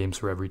 seeding games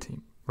for every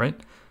team, right?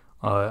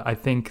 I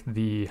think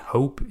the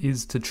hope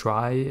is to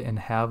try and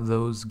have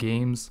those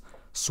games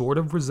sort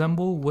of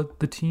resemble what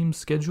the team's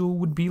schedule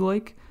would be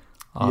like.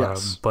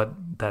 Yes. But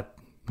that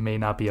may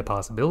not be a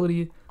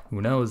possibility.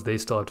 Who knows? They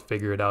still have to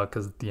figure it out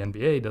because the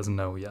NBA doesn't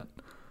know yet.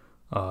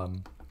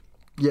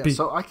 Yeah,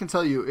 so I can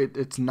tell you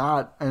it's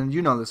not, and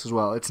you know this as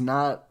well, it's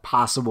not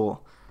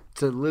possible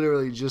to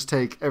literally just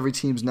take every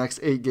team's next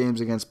 8 games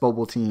against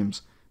bubble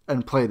teams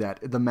and play that.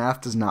 The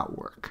math does not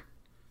work.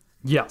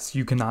 Yes,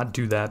 you cannot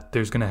do that.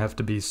 There's going to have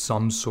to be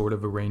some sort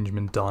of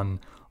arrangement done.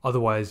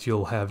 Otherwise,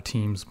 you'll have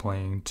teams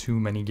playing too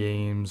many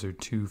games or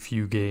too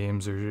few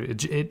games, or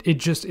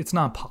it's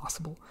not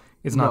possible.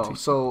 It's not. No,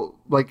 so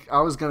like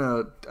I was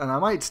gonna, and I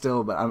might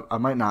still, but I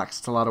might not, 'cause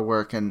it's a lot of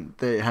work, and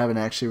they haven't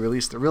actually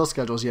released the real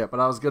schedules yet. But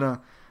I was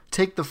gonna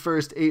take the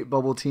first 8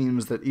 bubble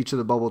teams that each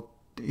bubble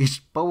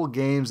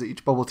games that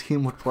each bubble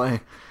team would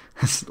play.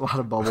 There's a lot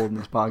of bubble in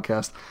this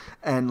podcast,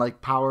 and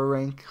like power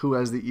rank who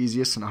has the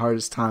easiest and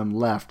hardest time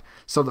left.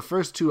 So the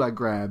first 2 I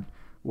grabbed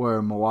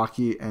were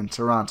Milwaukee and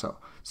Toronto.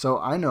 So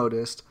I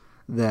noticed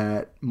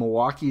that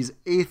Milwaukee's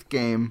 8th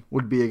game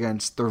would be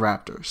against the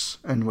Raptors,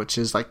 and which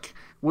is like.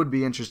 Would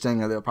be interesting.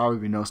 There'll probably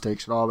be no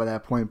stakes at all by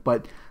that point.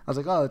 But I was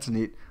like, oh, that's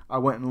neat. I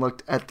went and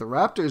looked at the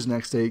Raptors'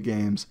 next 8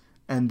 games,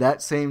 and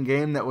that same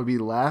game that would be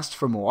last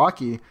for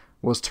Milwaukee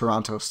was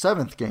Toronto's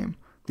 7th game.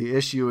 The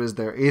issue is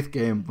their 8th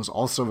game was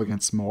also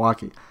against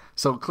Milwaukee.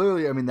 So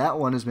clearly, I mean, that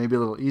one is maybe a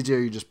little easier.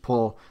 You just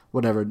pull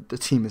whatever the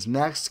team is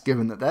next,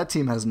 given that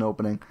team has an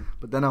opening.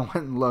 But then I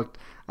went and looked.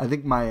 I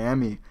think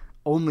Miami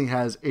only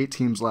has 8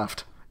 teams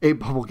left, 8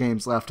 bubble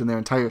games left in their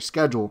entire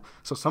schedule.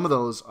 So some of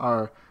those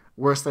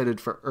were slated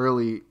for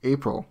early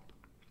April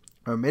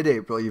or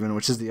mid-April even,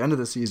 which is the end of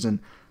the season.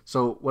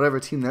 So whatever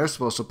team they're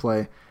supposed to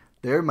play,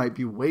 they might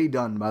be way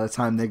done by the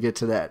time they get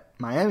to that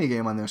Miami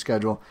game on their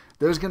schedule.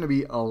 There's going to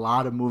be a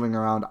lot of moving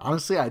around.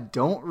 Honestly, I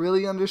don't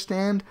really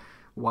understand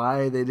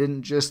why they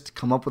didn't just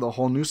come up with a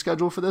whole new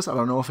schedule for this. I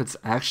don't know if it's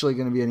actually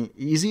going to be any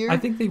easier. I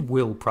think they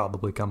will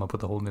probably come up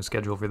with a whole new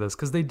schedule for this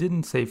because they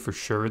didn't say for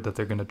sure that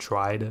they're going to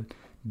try to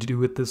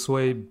do it this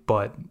way,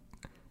 but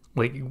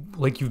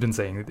like you've been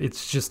saying,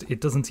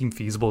 it doesn't seem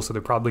feasible, so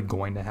they're probably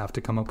going to have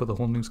to come up with a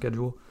whole new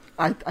schedule.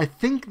 I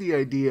think the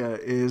idea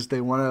is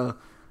they want to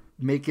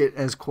make it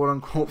as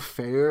quote-unquote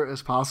fair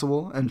as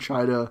possible and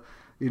try to,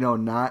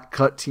 not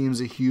cut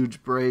teams a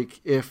huge break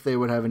if they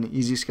would have an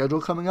easy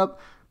schedule coming up.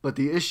 But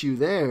the issue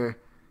there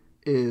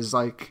is,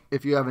 like,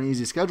 if you have an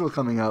easy schedule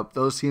coming up,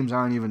 those teams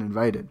aren't even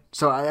invited.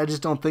 So I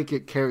just don't think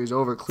it carries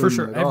over cleanly. For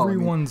sure, at all.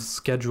 everyone's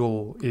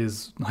schedule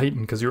is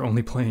heightened because you're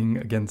only playing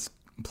against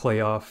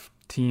playoff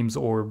teams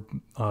or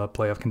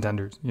playoff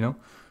contenders,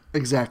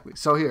 Exactly.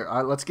 So here,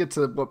 let's get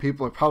to what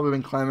people have probably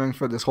been clamoring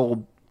for this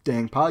whole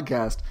dang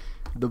podcast.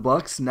 The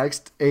Bucks'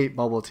 next 8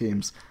 bubble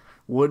teams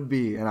would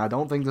be, and I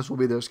don't think this will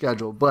be their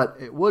schedule, but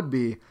it would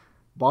be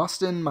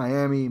Boston,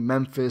 Miami,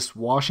 Memphis,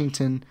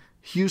 Washington,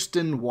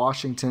 Houston,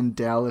 Washington,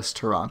 Dallas,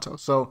 Toronto.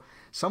 So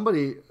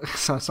somebody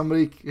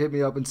hit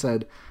me up and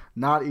said,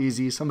 not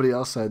easy. Somebody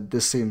else said,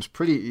 this seems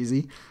pretty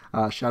easy.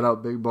 Shout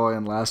out Big Boy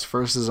and Last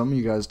Firstism.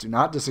 You guys do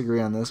not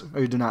disagree on this, or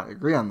you do not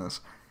agree on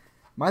this.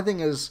 My thing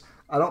is,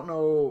 I don't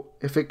know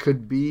if it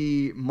could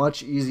be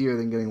much easier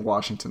than getting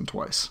Washington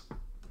twice.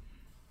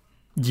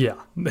 Yeah.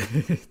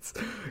 It's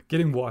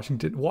getting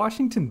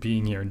Washington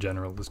being here in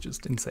general is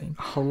just insane.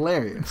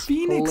 Hilarious.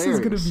 Phoenix is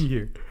going to be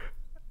here.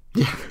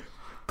 Yeah.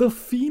 The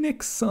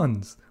Phoenix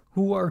Suns,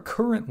 who are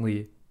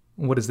currently,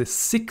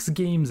 6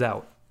 games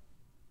out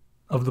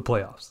of the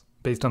playoffs,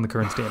 based on the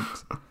current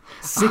standings.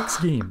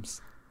 6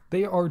 games.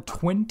 They are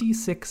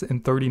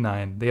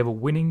 26-39. They have a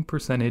winning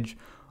percentage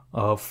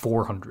of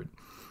 400.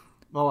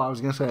 Oh, I was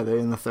going to say, they're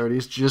in the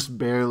 30s, just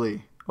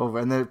barely over.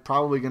 And they're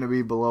probably going to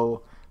be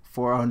below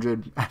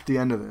 400 at the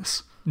end of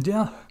this.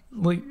 Yeah.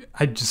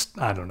 I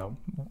don't know.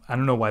 I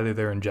don't know why they're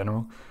there in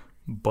general.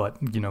 But,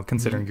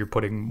 considering you're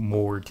putting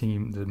more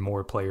teams and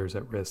more players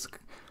at risk.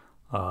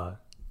 But,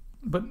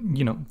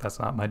 that's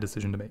not my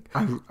decision to make.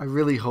 I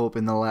really hope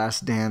in the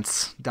Last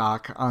Dance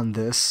doc on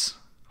this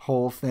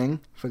whole thing,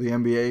 for the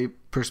NBA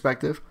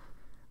perspective,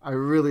 I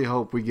really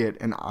hope we get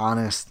an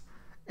honest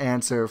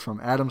answer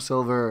from Adam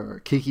Silver or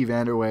Kiki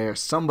Vanderway or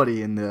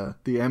somebody in the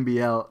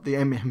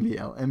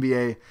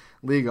NBA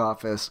league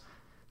office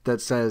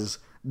that says,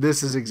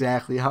 this is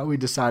exactly how we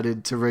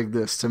decided to rig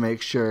this to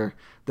make sure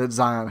that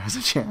Zion has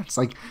a chance.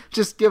 Like,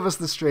 just give us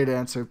the straight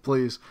answer,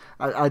 please.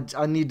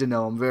 I need to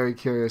know. I'm very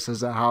curious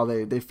as to how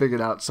they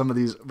figured out some of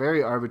these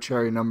very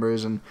arbitrary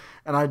numbers. And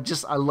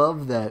I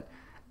love that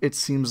it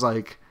seems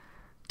like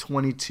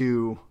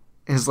 22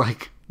 is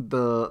like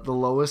the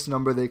lowest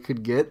number they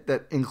could get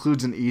that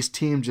includes an East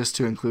team just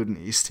to include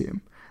an East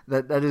team.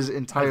 That is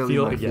entirely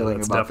my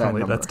feeling about that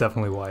number. That's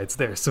definitely why it's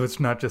there. So it's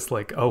not just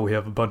like, oh, we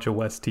have a bunch of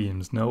West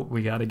teams. No,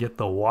 we got to get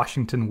the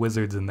Washington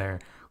Wizards in there.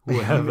 Who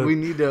have a we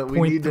need to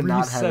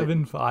not have it.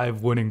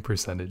 0.375 winning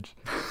percentage.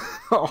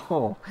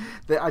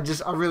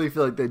 I really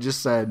feel like they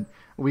just said,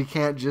 we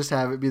can't just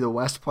have it be the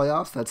West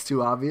playoffs. That's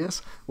too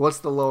obvious. What's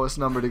the lowest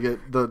number to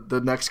get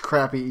the next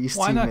crappy East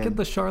team in? Why not get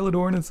the Charlotte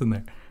Hornets in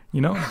there?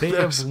 They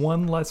have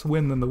one less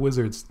win than the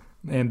Wizards,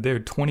 and they're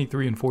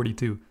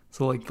 23-42.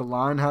 So, like, the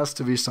line has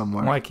to be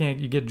somewhere. Why can't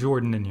you get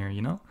Jordan in here,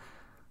 And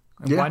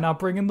why not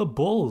bring in the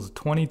Bulls,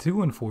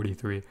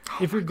 22-43?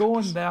 If you're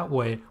going that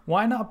way,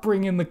 why not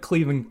bring in the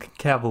Cleveland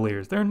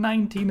Cavaliers? They're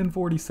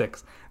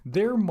 19-46.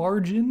 Their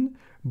margin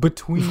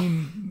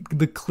between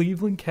the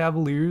Cleveland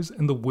Cavaliers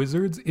and the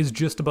Wizards is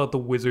just about the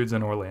Wizards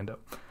and Orlando.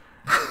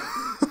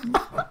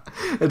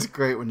 It's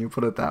great when you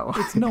put it that way.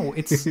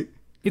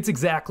 It's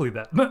exactly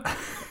that.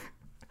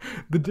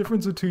 The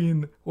difference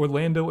between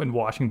Orlando and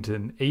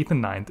Washington, 8th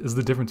and 9th, is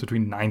the difference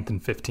between 9th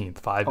and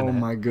 15th. 4.5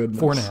 games.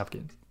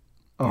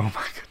 Oh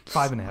my goodness.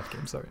 5.5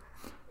 games, sorry.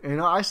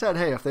 I said,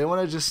 hey, if they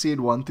want to just seed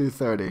 1 through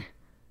 30,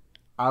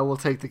 I will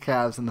take the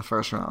Cavs in the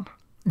first round.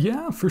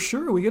 Yeah, for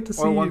sure. We get to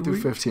see... Or 1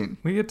 through 15.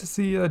 We get to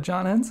see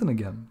John Henson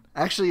again.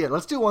 Actually, yeah,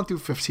 let's do 1 through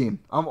 15.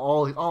 I'm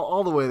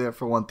all the way there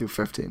for 1 through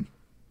 15.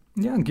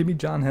 Yeah, give me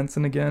John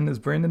Henson again. Is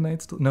Brandon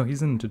Knight still... No,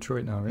 he's in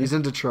Detroit now, right? He's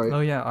in Detroit. Oh,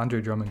 yeah, Andre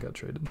Drummond got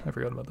traded. I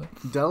forgot about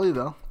that. Delhi,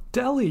 though.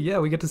 Delhi, yeah,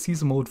 we get to see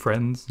some old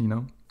friends,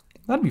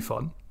 That'd be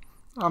fun.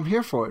 I'm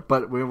here for it,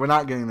 but we're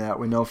not getting that.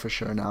 We know for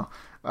sure now.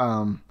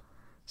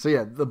 So,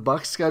 yeah, the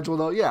Bucks schedule,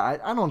 though, yeah,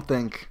 I don't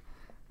think...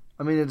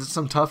 I mean, it's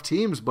some tough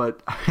teams,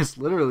 but it's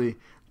literally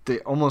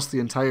almost the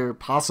entire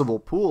possible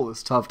pool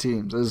is tough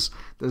teams.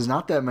 There's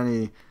not that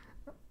many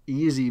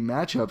easy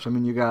matchups. I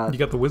mean, you got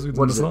the Wizards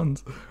and the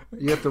Suns.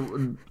 You got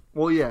the...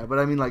 Well, yeah, but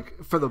I mean,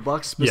 like, for the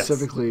Bucks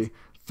specifically, yes.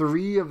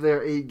 3 of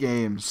their 8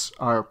 games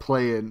are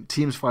play-in,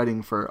 teams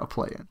fighting for a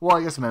play-in. Well,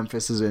 I guess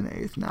Memphis is in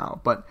 8th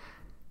now, but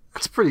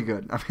that's pretty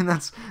good. I mean,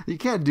 you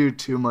can't do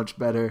too much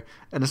better,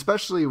 and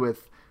especially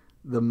with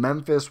the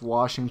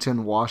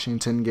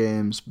Memphis-Washington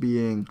games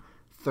being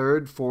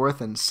 3rd, 4th,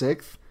 and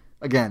 6th,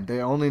 again, they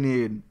only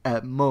need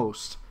at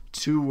most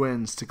 2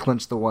 wins to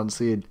clinch the 1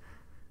 seed,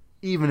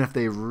 even if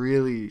they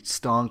really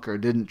stunk or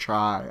didn't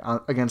try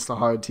against the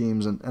hard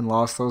teams and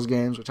lost those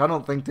games, which I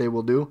don't think they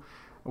will do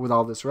with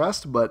all this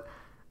rest, but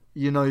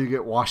you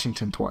get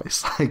Washington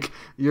twice. Like,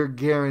 you're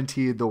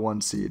guaranteed the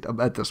 1 seed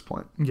at this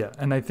point. Yeah,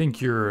 and I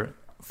think you're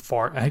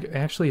far...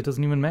 Actually, it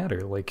doesn't even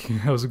matter. Like,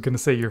 I was going to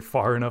say you're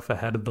far enough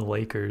ahead of the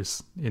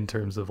Lakers in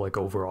terms of, like,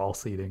 overall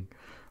seeding.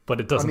 But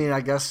it doesn't... I mean,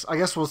 I guess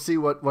we'll see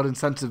what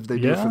incentive they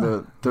do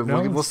for the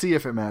we'll see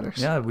if it matters.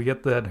 Yeah, we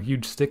get that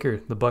huge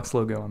sticker, the Bucks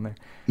logo on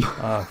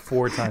there,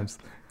 4 times.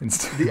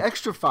 The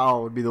extra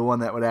foul would be the one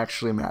that would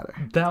actually matter.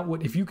 That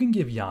would, if you can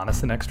give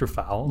Giannis an extra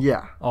foul.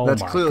 Yeah,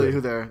 that's clearly God.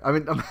 who they're... I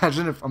mean,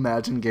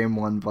 imagine game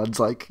 1, Bud's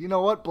like, you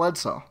know what,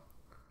 Bledsoe.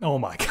 Oh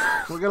my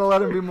God. We're going to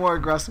let him be more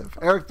aggressive.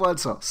 Eric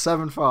Bledsoe,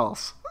 7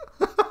 fouls.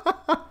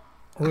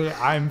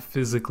 I'm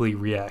physically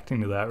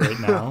reacting to that right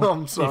now.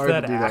 I'm sorry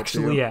if to do that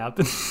actually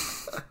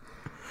happens.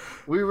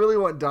 We really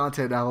want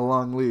Dante to have a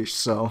long leash,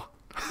 so...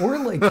 Or,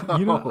 like,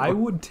 I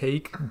would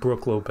take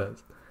Brook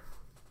Lopez.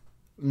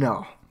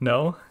 No?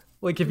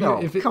 Like, if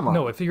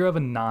you have a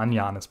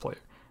non-Giannis player.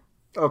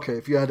 Okay,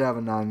 if you had to have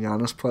a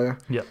non-Giannis player.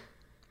 Yeah.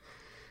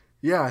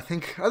 Yeah, I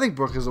think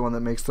Brook is the one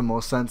that makes the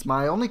most sense.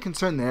 My only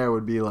concern there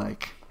would be,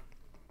 like,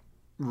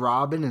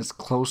 Robin is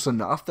close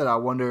enough that I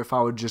wonder if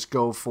I would just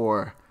go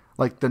for,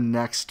 like, the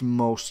next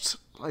most...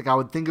 Like, I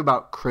would think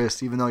about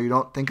Chris, even though you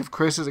don't think of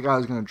Chris as a guy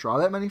who's going to draw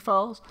that many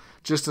fouls,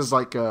 just as,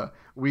 like,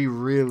 we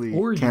really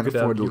can't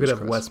afford to lose Chris. You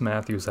could have Wes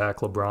Matthews, Zach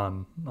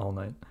LeBron all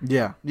night.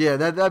 Yeah,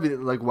 that'd be,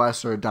 like,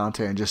 Wes or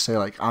Dante, and just say,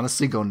 like,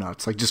 honestly, go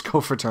nuts. Like, just go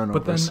for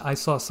turnovers. But then I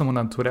saw someone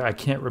on Twitter, I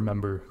can't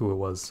remember who it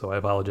was, so I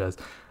apologize.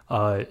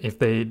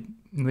 If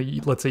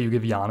let's say you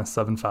give Giannis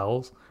 7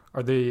 fouls,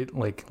 are they,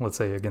 like, let's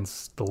say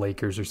against the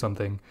Lakers or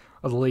something,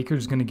 are the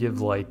Lakers going to give,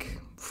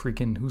 like,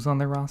 freaking, who's on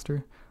their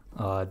roster?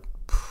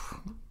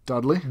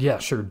 Dudley? Yeah,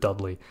 sure,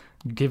 Dudley.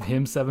 Give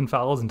him 7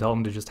 fouls and tell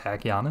him to just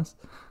hack Giannis?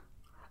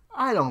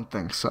 I don't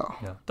think so.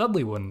 Yeah,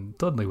 Dudley wouldn't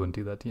do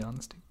that to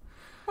Giannis.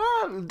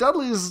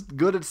 Dudley is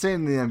good at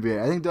staying in the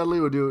NBA. I think Dudley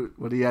would do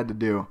what he had to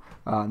do.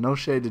 No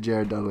shade to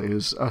Jared Dudley,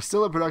 who's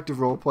still a productive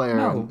role player.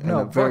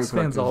 No, Bucks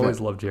fans always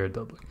love Jared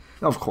Dudley.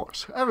 Of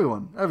course.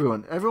 Everyone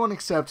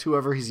except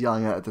whoever he's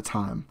yelling at the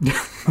time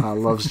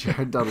loves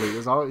Jared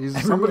Dudley.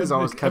 Somebody's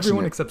always catching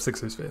everyone it. Except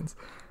Sixers fans.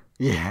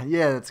 Yeah,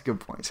 that's a good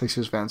point.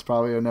 Sixers fans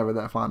probably are never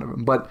that fond of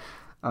him. But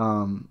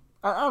I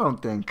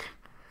don't think...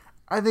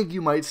 I think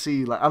you might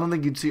see... like I don't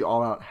think you'd see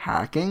all-out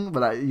hacking,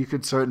 but you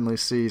could certainly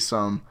see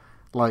some...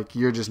 Like,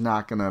 you're just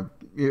not going to...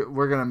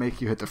 We're going to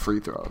make you hit the free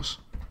throws.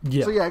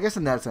 Yeah. So, yeah, I guess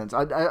in that sense.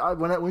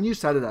 When you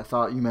said it, I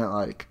thought you meant,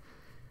 like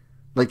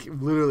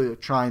literally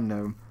trying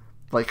to,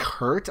 like,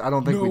 hurt. I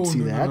don't think we'd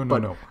see that.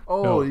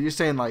 No. You're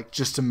saying, like,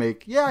 just to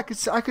make... Yeah,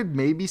 I could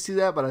maybe see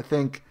that, but I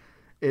think...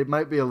 It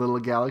might be a little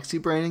galaxy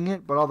braining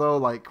it, but although,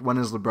 like, when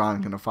is LeBron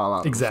going to fall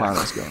out of the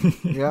finals game?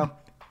 Yeah?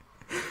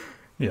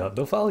 Yeah,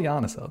 they'll foul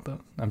Giannis out, though.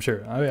 I'm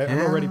sure. I'm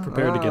already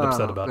prepared to get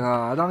upset about it.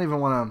 I don't even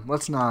want to...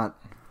 Let's not...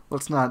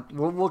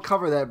 We'll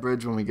cover that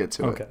bridge when we get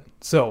to it. Okay.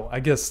 So, I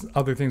guess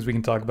other things we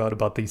can talk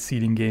about these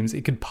seeding games.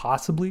 It could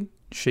possibly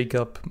shake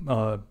up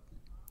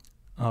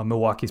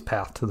Milwaukee's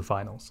path to the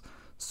finals.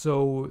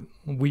 So,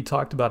 we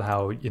talked about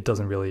how it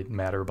doesn't really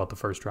matter about the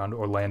first round.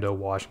 Orlando,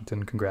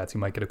 Washington, congrats,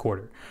 you might get a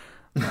quarter.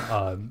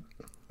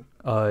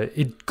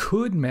 It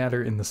could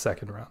matter in the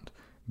second round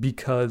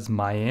because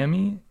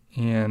Miami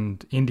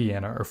and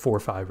Indiana are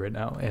 4-5 right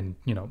now, and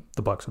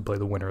the Bucks would play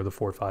the winner of the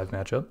 4-5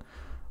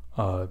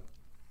 matchup.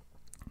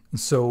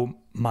 So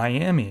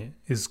Miami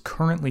is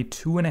currently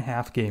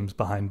 2.5 games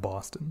behind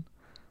Boston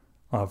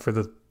for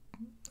the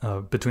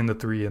between the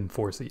 3 and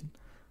 4 seed.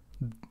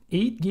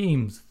 8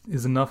 games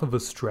is enough of a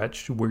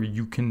stretch where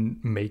you can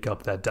make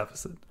up that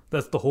deficit.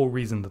 That's the whole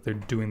reason that they're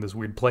doing this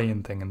weird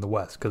play-in thing in the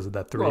West, because of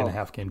that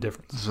 3.5 game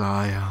difference.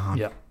 Zion.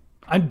 Yeah.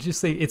 I'd just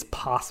say it's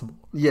possible.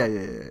 Yeah.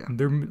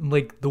 They're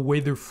like, the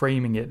way they're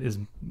framing it is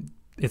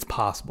it's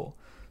possible.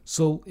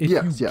 So if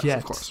you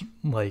get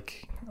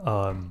like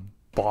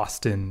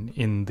Boston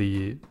in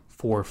the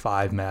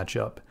 4-5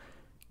 matchup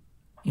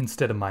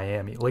instead of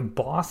Miami, like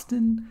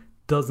Boston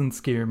doesn't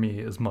scare me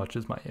as much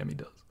as Miami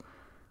does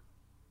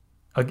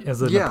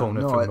as an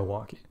opponent from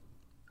Milwaukee.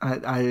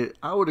 I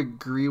would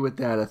agree with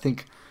that. I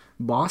think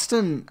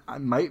Boston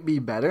might be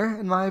better,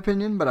 in my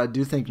opinion, but I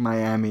do think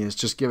Miami has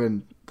just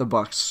given the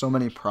Bucks so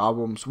many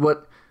problems.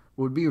 What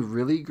would be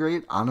really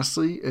great,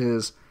 honestly,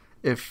 is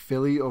if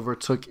Philly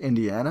overtook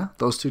Indiana.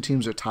 Those two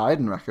teams are tied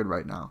in record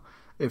right now.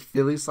 If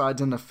Philly slides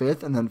into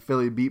 5th and then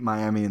Philly beat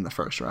Miami in the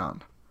first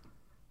round.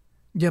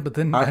 Yeah, but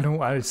then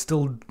I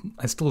still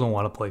don't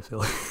want to play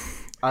Philly.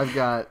 I've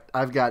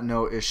got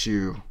no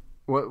issue.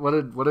 What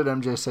did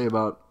MJ say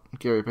about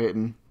Gary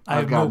Payton?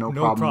 I've got no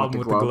problem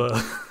with the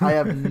glove. I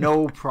have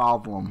no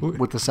problem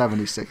with the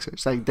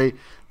 76ers. Like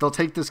they'll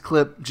take this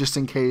clip just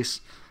in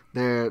case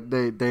they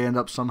end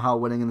up somehow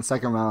winning in the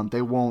second round.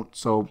 They won't.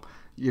 So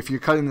if you're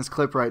cutting this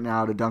clip right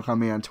now to dunk on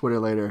me on Twitter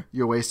later,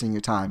 you're wasting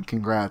your time.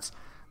 Congrats.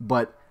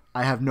 But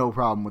I have no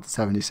problem with the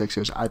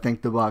 76ers. I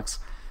think the Bucks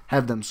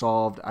have them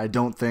solved. I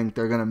don't think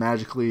they're going to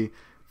magically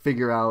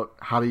figure out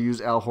how to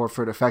use Al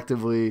Horford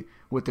effectively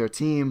with their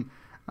team.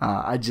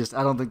 I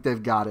don't think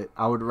they've got it.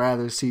 I would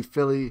rather see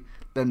Philly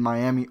than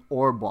Miami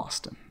or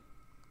Boston.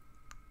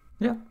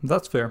 Yeah,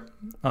 that's fair.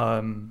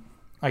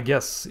 I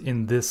guess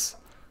in this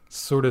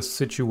sort of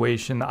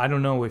situation, I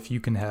don't know if you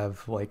can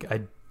have like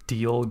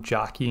ideal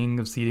jockeying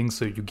of seeding,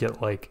 so you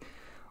get like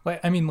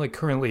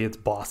currently it's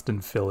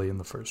Boston Philly in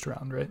the first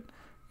round, right?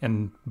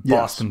 And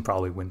Boston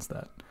probably wins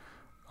that.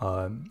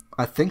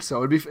 I think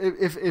so. It'd be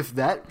if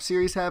that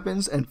series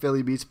happens and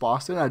Philly beats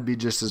Boston, I'd be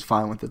just as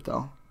fine with it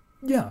though.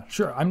 Yeah,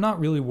 sure. I'm not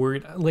really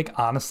worried. Like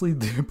honestly,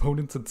 the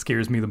opponent that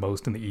scares me the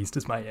most in the East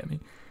is Miami.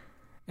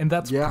 And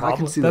that's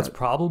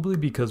probably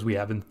because we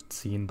haven't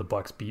seen the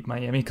Bucks beat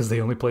Miami because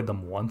they only played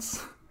them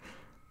once.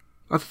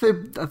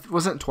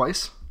 Wasn't it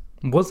twice?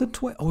 Was it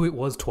twice? Oh, it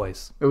was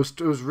twice. It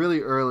was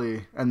really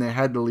early, and they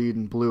had the lead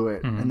and blew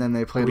it, and then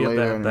they played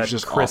later, and it was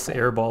just Chris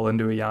awful. airball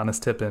into a Giannis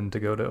tip-in to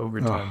go to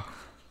overtime.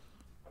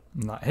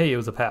 Hey, it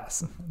was a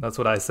pass. That's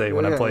what I say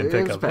when I'm playing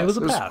pickup. It was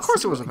a pass. Of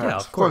course it was a pass. Yeah,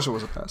 of course it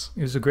was a pass.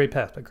 It was a great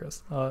pass by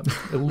Chris.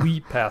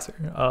 Elite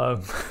passer.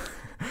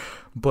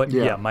 But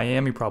yeah,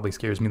 Miami probably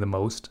scares me the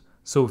most.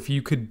 So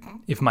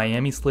if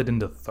Miami slid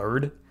into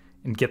third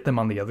and get them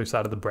on the other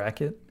side of the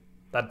bracket,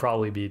 that'd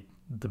probably be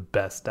the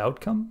best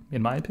outcome,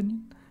 in my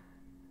opinion.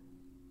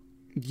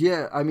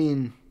 Yeah, I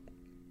mean,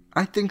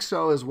 I think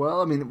so as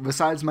well. I mean,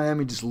 besides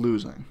Miami just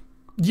losing.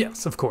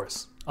 Yes, of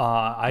course.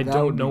 I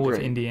don't know if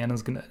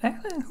Indiana's going to...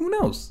 Who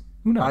knows?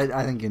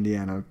 I think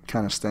Indiana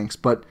kind of stinks,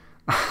 but...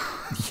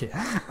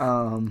 yeah.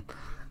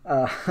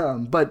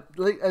 But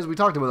like, as we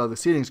talked about, the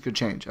seedings could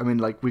change. I mean,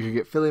 like, we could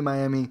get Philly,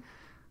 Miami.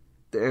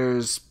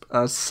 There's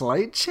a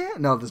slight chance.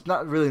 No, there's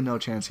not really no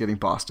chance getting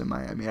Boston,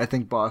 Miami. I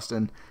think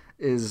Boston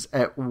is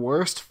at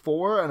worst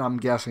 4, and I'm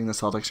guessing the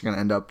Celtics are going to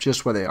end up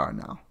just where they are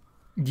now.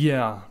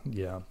 Yeah,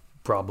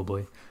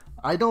 probably.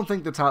 I don't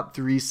think the top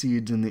 3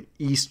 seeds in the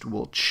East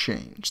will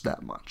change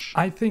that much.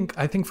 I think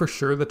for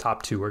sure the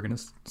top 2 are going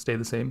to stay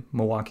the same.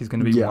 Milwaukee's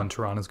going to be 1,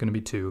 Toronto's going to be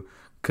 2.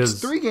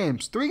 It's 3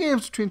 games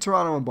between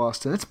Toronto and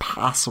Boston. It's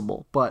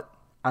possible, but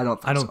I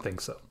don't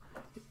think so.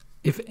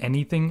 If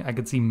anything, I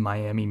could see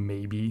Miami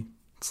maybe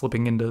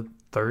slipping into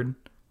third.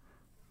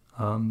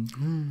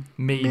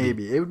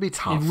 Maybe it would be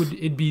tough.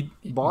 It'd be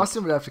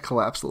Boston would have to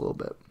collapse a little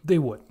bit. They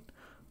would,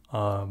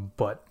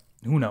 but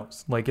who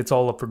knows? Like, it's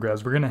all up for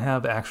grabs. We're gonna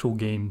have actual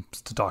games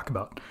to talk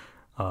about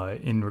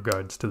in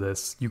regards to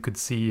this. You could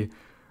see.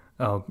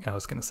 Oh, I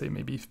was gonna say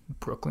maybe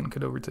Brooklyn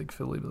could overtake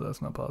Philly, but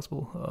that's not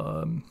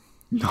possible.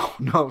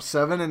 No,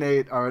 7 and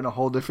 8 are in a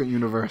whole different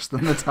universe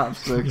than the top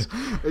 6.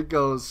 It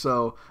goes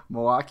so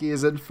Milwaukee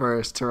is in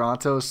first,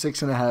 Toronto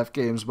 6.5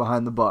 games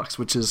behind the Bucks,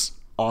 which is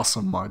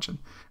awesome margin.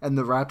 And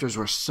the Raptors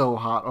were so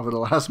hot over the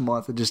last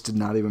month, it just did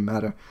not even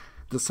matter.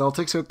 The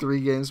Celtics are 3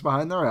 games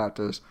behind the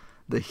Raptors.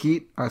 The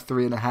Heat are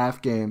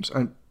 3.5 games,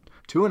 or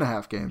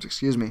 2.5 games,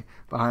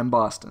 behind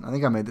Boston. I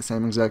think I made the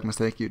same exact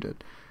mistake you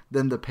did.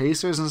 Then the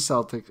Pacers and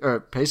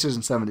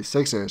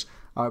 76ers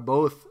are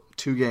both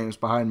 2 games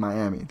behind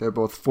Miami. They're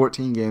both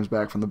 14 games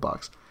back from the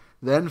Bucks.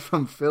 Then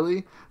from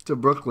Philly to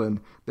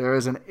Brooklyn, there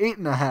is an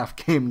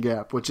 8.5 game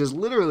gap, which is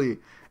literally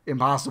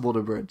impossible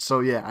to bridge. So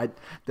yeah,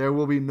 there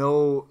will be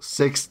no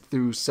 6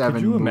 through 7.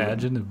 Could you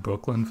imagine if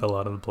Brooklyn fell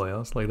out of the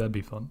playoffs? Like, that'd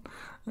be fun.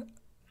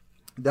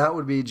 That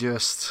would be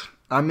just...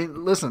 I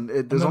mean, listen,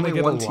 there's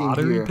only one team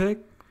here. Pick?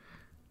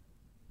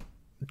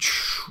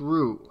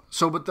 True.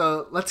 So, but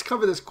let's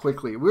cover this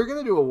quickly. We're going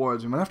to do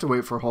awards. We might have to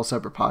wait for a whole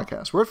separate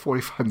podcast. We're at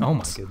 45 minutes. Oh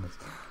my goodness.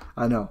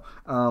 I know.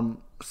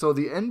 So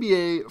the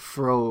NBA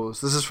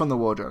froze. This is from the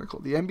Woj article.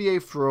 The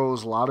NBA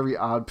froze lottery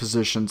odd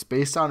positions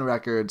based on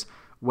records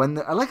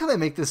I like how they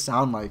make this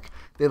sound like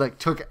they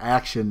took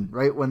action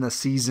right when the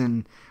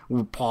season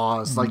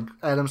paused. Mm-hmm. Like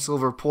Adam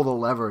Silver pulled a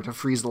lever to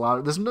freeze the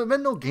lottery. There's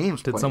been no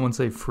games. Did someone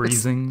say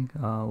freezing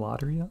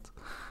lottery odds?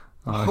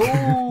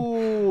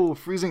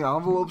 Freezing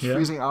envelopes,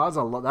 freezing odds.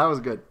 That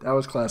was good. That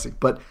was classic.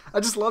 But I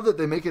just love that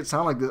they make it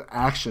sound like this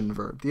action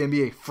verb. The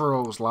NBA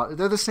froze.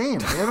 They're the same.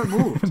 They haven't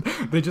moved.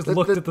 They just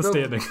looked at the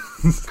standings.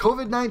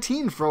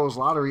 COVID-19 froze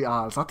lottery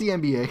odds, not the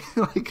NBA.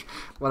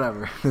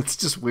 Whatever. It's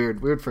just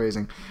weird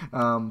phrasing.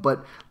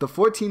 But the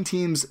 14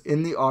 teams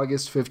in the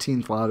August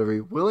 15th lottery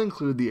will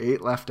include the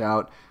 8 left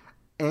out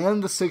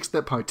and the 6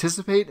 that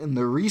participate in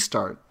the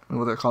restart,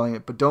 what they're calling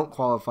it, but don't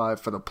qualify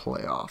for the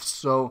playoffs.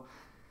 So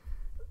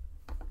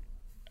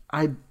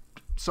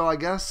I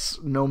guess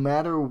no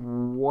matter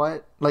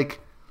what,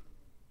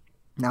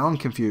 now I'm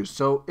confused.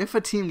 So if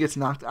a team gets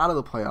knocked out of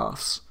the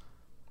playoffs,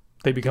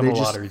 they become a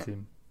lottery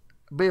team.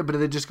 But do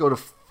they just go to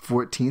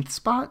 14th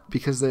spot?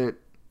 Because if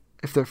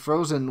they're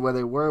frozen where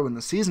they were when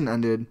the season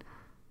ended,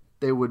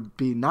 they would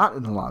be not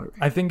in the lottery.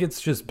 I think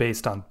it's just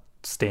based on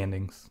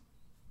standings.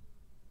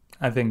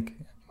 I think.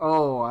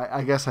 Oh,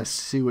 I guess I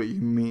see what you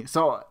mean.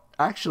 So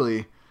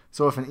actually,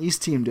 if an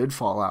East team did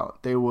fall out,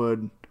 it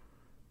would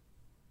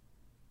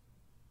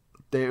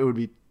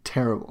be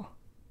terrible.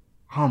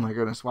 Oh my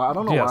goodness! Wow, I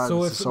don't know Yeah, why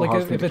so this if is so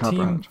hard for me if to a team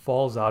comprehend.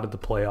 falls out of the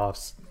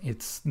playoffs,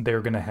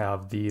 they're gonna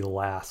have the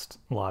last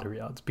lottery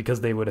odds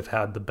because they would have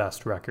had the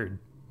best record.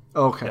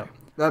 Okay, Yeah.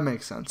 that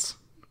makes sense.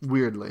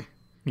 Weirdly,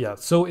 Yeah,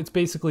 so it's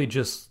basically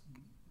just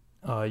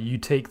you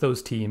take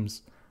those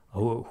teams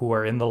who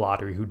are in the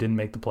lottery who didn't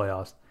make the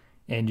playoffs,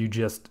 and you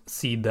just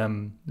seed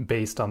them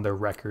based on their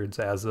records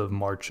as of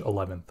March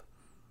 11th.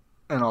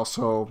 and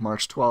also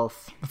March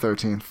 12th,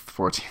 13th,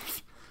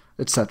 14th,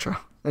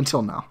 etc.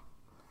 Until now.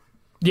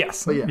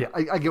 Yes, But yeah,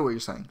 I get what you're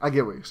saying.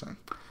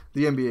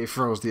 The NBA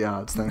froze the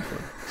odds,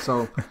 thankfully.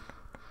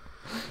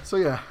 So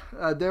yeah,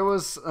 there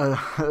was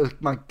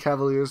my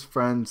Cavaliers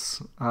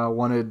friends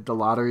wanted the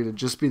lottery to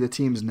just be the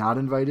teams not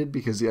invited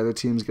because the other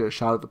teams get a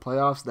shot at the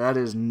playoffs. That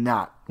is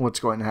not what's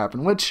going to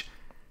happen, which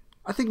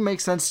I think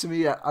makes sense to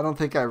me. I don't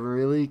think I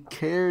really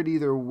cared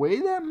either way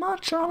that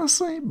much,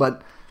 honestly,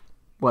 but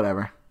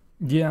whatever.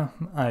 Yeah,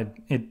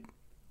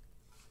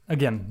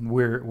 again,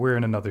 we're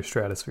in another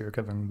stratosphere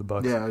covering the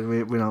Bucks. Yeah,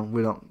 we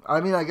don't. I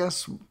mean, I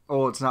guess.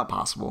 Oh, it's not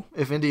possible.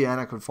 If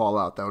Indiana could fall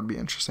out, that would be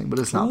interesting, but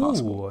it's not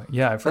possible.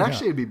 Yeah, I But forgot.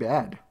 actually, it'd be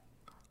bad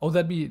Oh,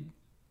 that'd be.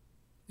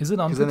 Is it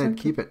because then unprotected?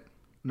 they'd keep it.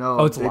 No,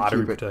 Oh, it's they'd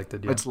lottery keep it.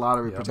 protected, yeah. It's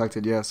lottery Yeah.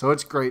 protected. Yeah, so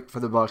it's great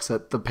for the Bucks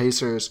that the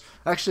Pacers.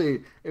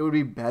 Actually, it would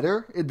be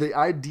better. The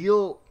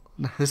ideal.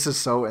 This is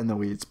so in the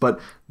weeds,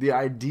 but the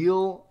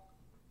ideal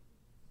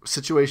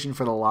situation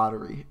for the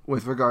lottery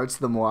with regards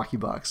to the Milwaukee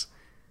Bucks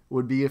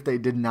would be if they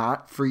did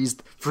not freeze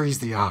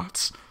the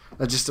odds.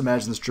 I just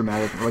imagine this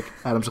dramatic, like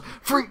Adams,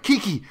 free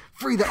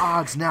the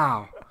odds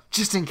now,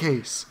 just in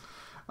case.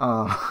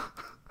 Anyway,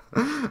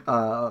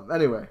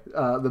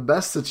 the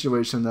best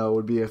situation though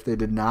would be if they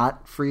did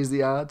not freeze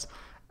the odds,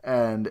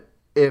 and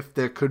if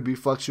there could be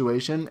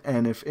fluctuation,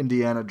 and if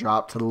Indiana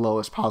dropped to the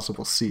lowest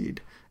possible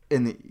seed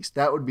in the East,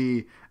 that would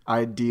be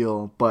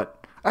ideal.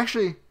 But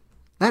actually,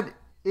 that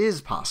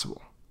is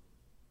possible.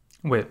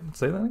 Wait,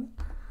 say that again?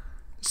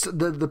 So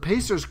the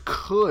Pacers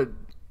could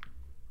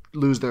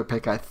lose their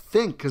pick, I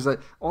think, because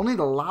only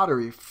the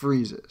lottery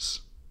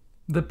freezes.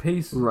 The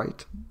pace.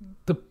 Right.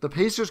 The The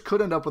Pacers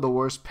could end up with a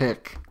worse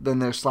pick than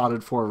they're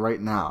slotted for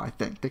right now, I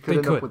think. They could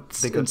end up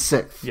with in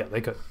sixth. Yeah,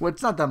 they could. Well,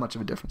 it's not that much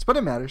of a difference, but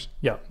it matters.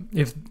 Yeah,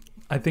 if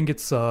I think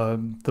it's the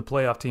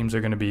playoff teams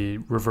are going to be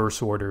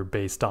reverse order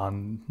based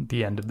on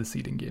the end of the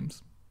seeding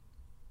games.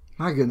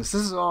 My goodness,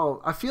 this is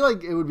all. I feel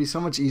like it would be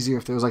so much easier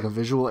if there was like a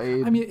visual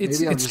aid. I mean, it's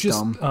Maybe I'm just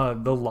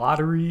dumb. The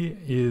lottery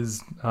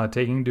is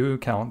taking into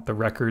account the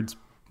records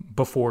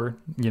before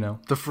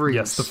The freeze.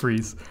 Yes, the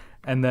freeze,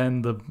 and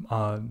then the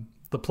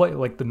play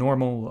like the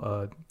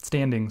normal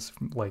standings,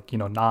 like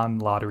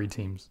non-lottery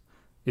teams,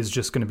 is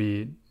just going to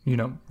be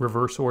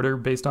reverse order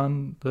based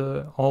on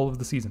all of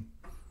the season.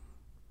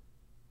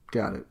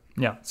 Got it.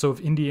 Yeah, so if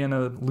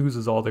Indiana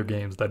loses all their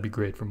games, that'd be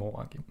great for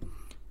Milwaukee.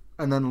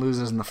 And then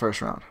loses in the first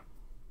round.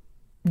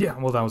 Yeah,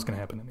 well, that was going to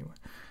happen anyway.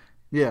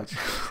 Yeah.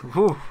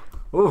 Ooh.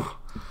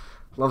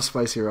 Love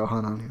spicy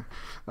Rohan on here.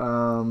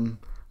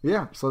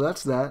 Yeah, so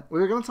that's that.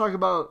 We were going to talk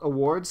about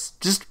awards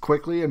just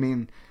quickly. I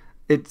mean,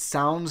 it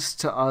sounds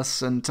to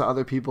us and to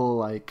other people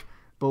like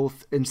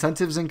both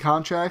incentives and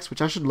contracts,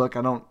 which I should look.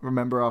 I don't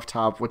remember off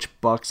top which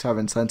Bucks have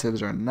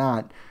incentives or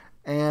not.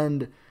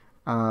 And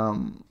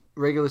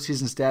regular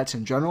season stats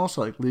in general,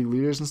 so like league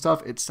leaders and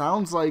stuff. It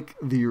sounds like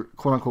the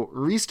quote-unquote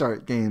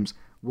restart games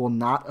will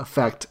not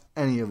affect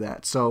any of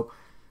that. So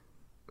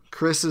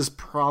Chris is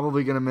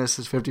probably going to miss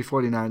his 50,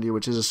 40, 90,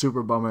 which is a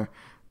super bummer.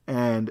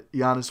 And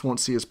Giannis won't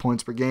see his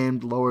points per game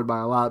lowered by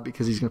a lot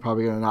because he's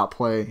probably going to not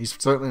play. He's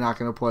certainly not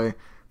going to play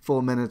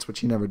full minutes,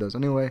 which he never does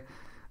anyway.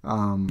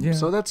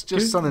 So that's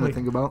just something to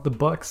think about. The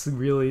Bucks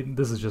really,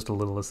 this is just a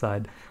little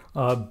aside,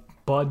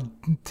 Bud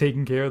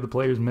taking care of the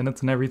players'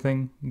 minutes and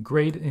everything,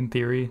 great in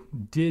theory,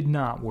 did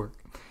not work.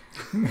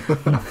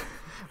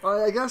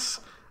 I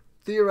guess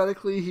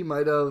theoretically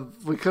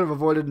we could have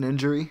avoided an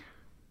injury.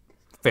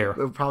 Fair.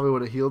 It probably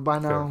would have healed by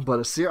now. Fair.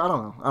 But I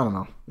don't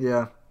know.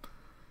 Yeah.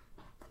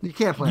 You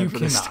can't plan for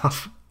this cannot.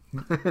 stuff.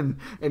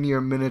 in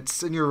your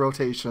minutes, in your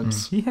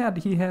rotations. He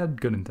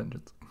had good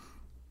intentions.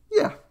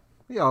 Yeah.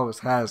 He always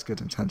has good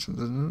intentions.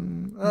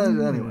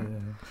 Anyway,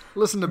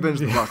 listen to Binge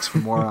the Bucks for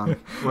more on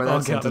where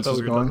that sentence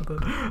is going.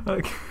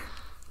 Okay.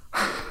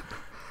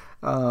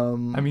 I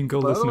mean,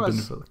 go but listen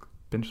otherwise- to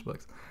Binge the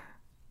Bucks.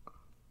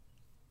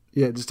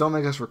 Yeah, just don't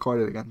make us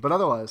record it again. But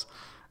otherwise,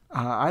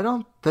 I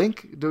don't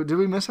think. Did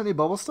we miss any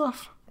bubble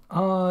stuff?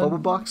 Bubble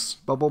bucks?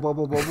 Bubble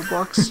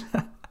bucks?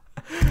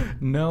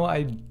 No,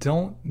 I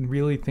don't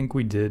really think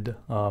we did.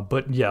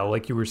 But yeah,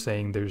 like you were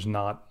saying, you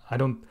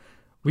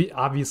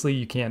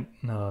can't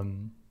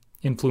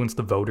influence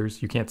the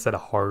voters. You can't set a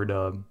hard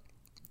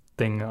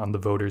thing on the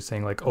voters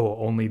saying like, oh,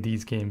 only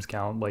these games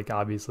count. Like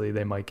obviously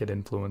they might get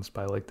influenced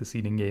by like the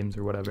seeding games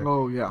or whatever.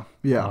 Oh, yeah.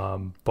 Yeah.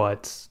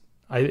 But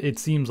it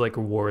seems like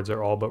awards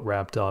are all but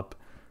wrapped up.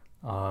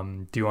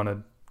 Do you want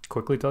to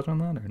quickly touch on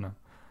that or no?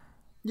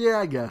 Yeah,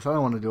 I guess. I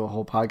don't want to do a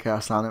whole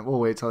podcast on it. We'll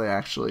wait till they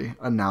actually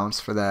announce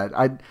for that.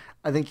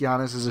 I think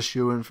Giannis is a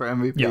shoo-in for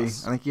MVP.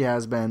 Yes. I think he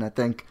has been. I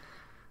think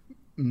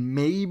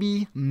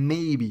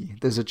maybe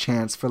there's a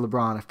chance for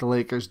LeBron if the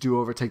Lakers do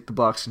overtake the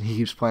Bucks and he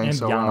keeps playing And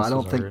so well. Giannis I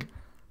don't was think. hurt.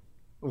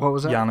 What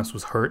was that? Giannis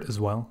was hurt as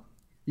well.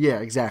 Yeah,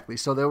 exactly.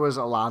 So there was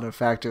a lot of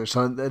factors.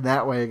 So in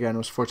that way, again, it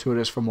was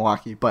fortuitous for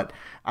Milwaukee. But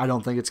I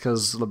don't think it's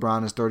because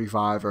LeBron is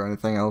 35 or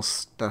anything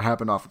else that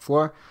happened off the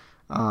floor.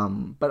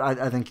 But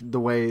I think the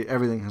way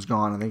everything has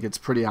gone, I think it's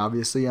pretty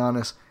obviously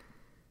Giannis.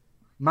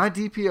 My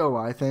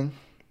DPOY thing,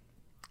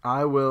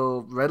 I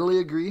will readily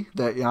agree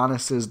that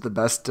Giannis is the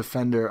best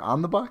defender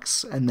on the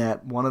Bucks and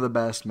that one of the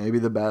best, maybe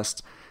the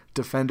best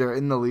defender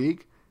in the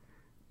league.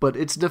 But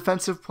it's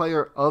Defensive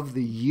Player of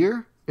the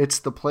Year. It's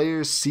the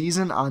player's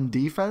season on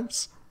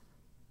defense.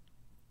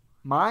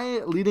 My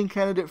leading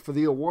candidate for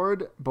the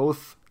award,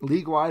 both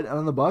league-wide and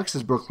on the Bucks,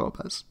 is Brook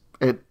Lopez.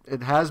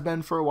 It has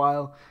been for a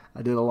while.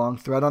 I did a long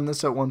thread on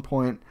this at one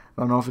point.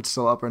 I don't know if it's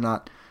still up or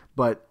not.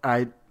 But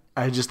I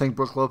just think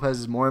Brook Lopez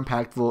is more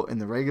impactful in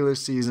the regular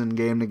season,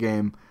 game to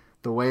game.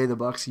 The way the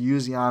Bucks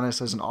use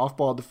Giannis as an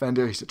off-ball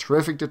defender, he's a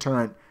terrific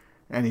deterrent,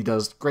 and he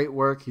does great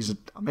work. He's an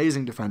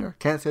amazing defender.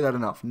 Can't say that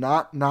enough.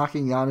 Not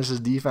knocking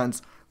Giannis'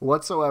 defense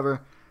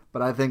whatsoever,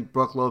 but I think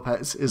Brook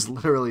Lopez is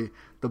literally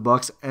the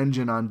Bucks'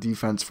 engine on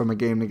defense from a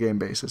game-to-game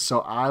basis.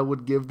 So I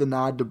would give the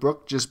nod to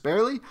Brook just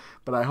barely,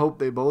 but I hope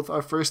they both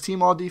are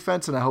first-team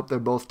all-defense, and I hope they're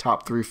both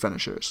top 3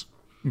 finishers.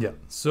 Yeah.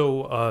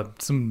 So a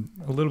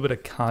little bit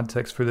of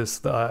context for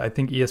this. I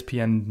think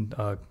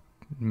ESPN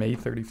May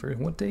 31st.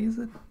 What day is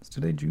it? Is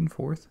today June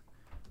 4th?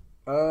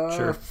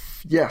 Sure.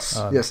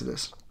 Yes. Yes, it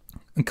is.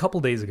 A couple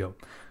days ago,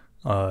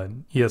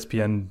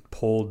 ESPN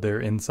polled their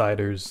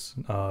insiders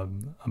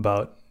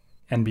about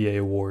NBA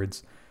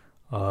awards,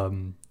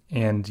 and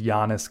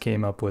Giannis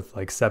came up with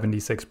like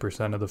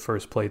 76% of the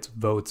first place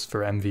votes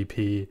for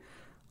MVP.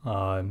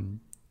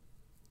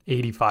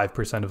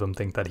 85% of them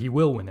think that he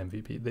will win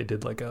MVP. They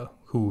did like a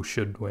who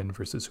should win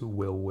versus who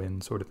will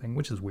win sort of thing,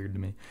 which is weird to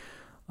me.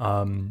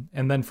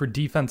 And then for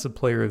Defensive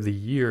Player of the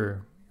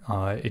Year,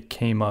 it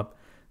came up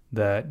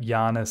that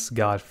Giannis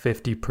got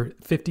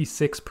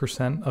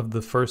 56% of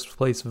the first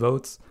place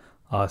votes.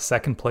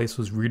 Second place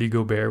was Rudy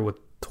Gobert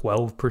with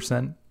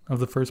 12% of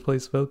the first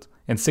place votes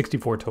and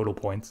 64 total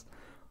points.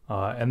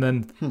 And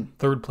then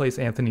third place,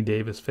 Anthony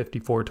Davis,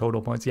 54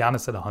 total points.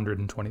 Giannis had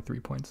 123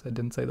 points. I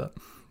didn't say that.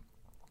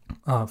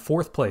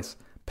 Fourth place,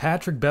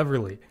 Patrick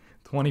Beverley,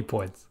 20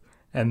 points.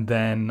 And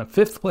then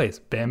fifth place,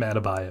 Bam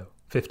Adebayo,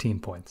 15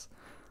 points.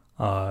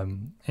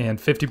 And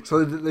 50.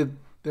 So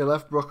they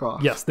left Brook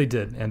off. Yes, they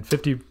did. And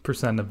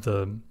 50% of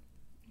the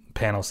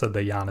panel said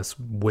that Giannis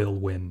will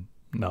win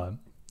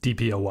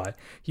DPOY.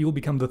 He will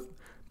become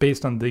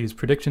based on these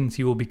predictions,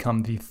 he will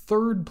become the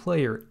third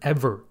player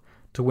ever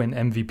to win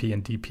MVP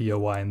and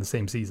DPOY in the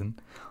same season.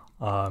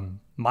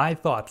 My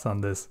thoughts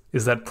on this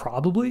is that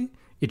probably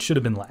it should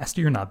have been last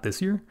year, not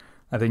this year.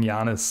 I think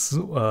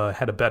Giannis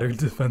had a better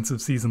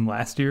defensive season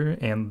last year,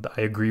 and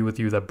I agree with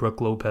you that Brook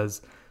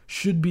Lopez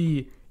should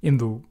be in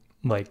the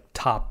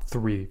top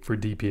 3 for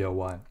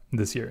DPOY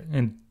this year.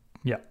 And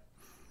yeah.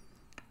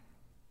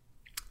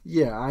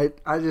 Yeah,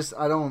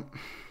 I don't.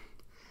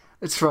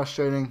 It's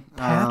frustrating.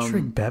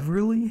 Patrick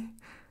Beverley?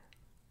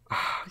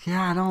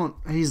 Yeah, I don't.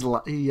 He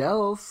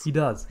yells. He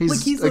does.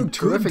 He's a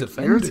terrific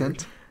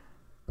irritant.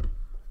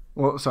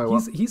 Well, sorry,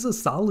 what? He's a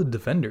solid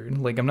defender.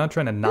 I'm not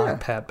trying to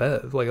knock Pat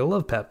Bev. I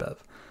love Pat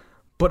Bev.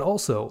 But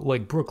also,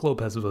 Brook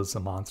Lopez was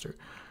a monster.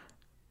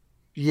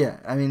 Yeah,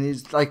 I mean,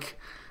 he's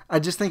I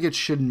just think it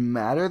shouldn't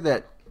matter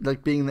that,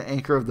 being the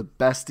anchor of the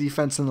best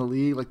defense in the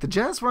league, the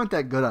Jazz weren't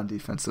that good on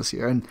defense this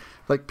year. And,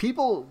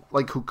 people,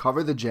 who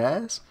cover the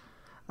Jazz,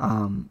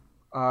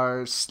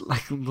 are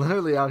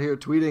literally out here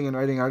tweeting and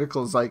writing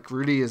articles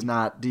Rudy is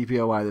not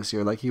DPOY this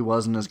year. He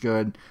wasn't as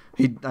good.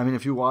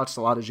 If you watched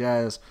a lot of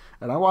Jazz,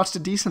 and I watched a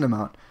decent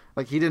amount,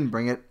 he didn't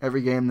bring it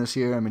every game this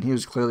year. He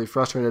was clearly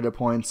frustrated at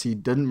points. He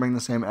didn't bring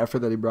the same effort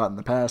that he brought in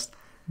the past.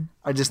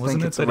 I just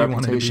think it's a reputation thing. Wasn't it that he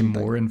wanted to be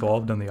more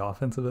involved on the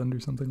offensive end or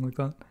something like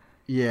that?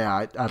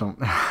 Yeah, I don't.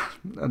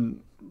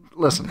 And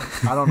listen,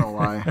 I don't know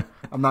why.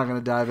 I'm not going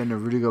to dive into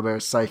Rudy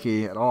Gobert's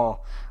psyche at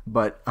all,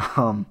 but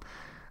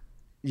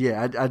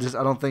yeah, I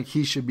don't think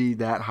he should be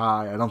that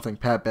high. I don't think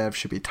Pat Bev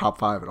should be top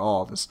 5 at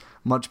all. There's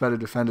much better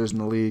defenders in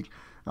the league.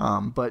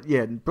 But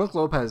yeah, Brook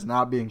Lopez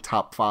not being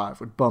top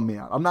 5 would bum me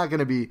out. I'm not going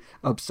to be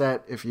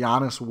upset if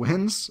Giannis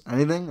wins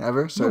anything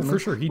ever. Certainly. No, for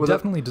sure. He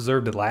definitely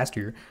deserved it last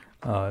year.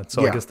 I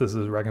guess this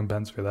is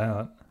recompense for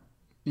that.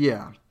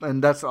 Yeah,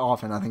 and that's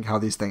often, I think, how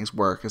these things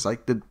work. Is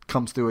it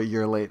comes through a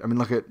year late.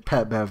 Look at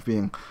Pat Bev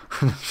being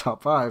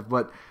top 5,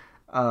 but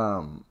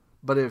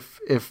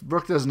if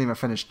Brook doesn't even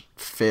finish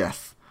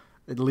 5th,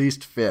 at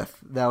least 5th,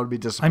 that would be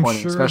disappointing. I'm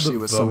sure especially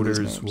the with some of these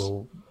names. voters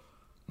will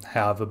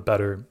have a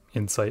better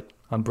insight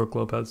on Brook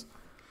Lopez.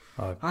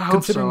 I hope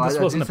considering so. This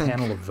wasn't a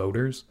panel of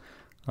voters.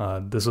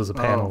 This was a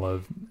panel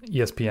of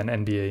ESPN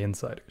NBA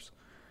insiders.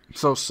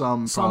 So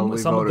some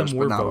voters, of them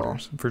were but not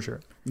voters, all. for sure.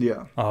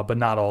 Yeah. But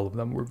not all of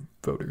them were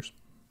voters.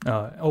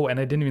 And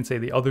I didn't even say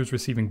the others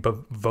receiving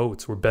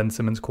votes were Ben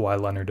Simmons,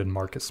 Kawhi Leonard, and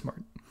Marcus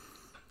Smart.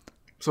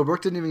 So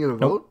Brook didn't even get a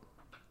vote?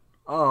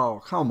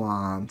 Oh, come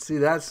on. See,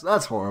 that's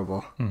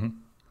horrible. Mm-hmm.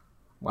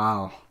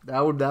 Wow, that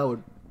would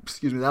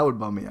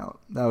bum me out.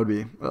 That would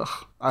be.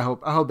 Ugh. I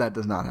hope that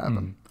does not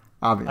happen.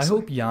 Obviously, I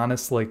hope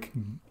Giannis, like,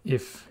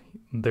 if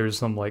there's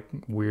some like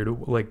weird,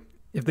 like,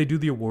 if they do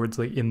the awards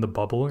like in the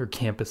bubble or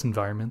campus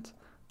environment,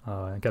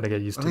 I gotta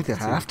get used to. I think they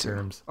have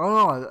terms. To. Oh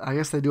no, I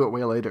guess they do it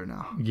way later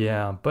now.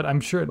 Yeah, but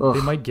I'm sure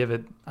they might give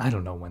it. I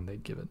don't know when they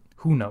give it.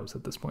 Who knows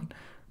at this point?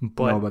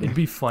 But it'd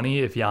be funny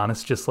if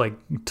Giannis just like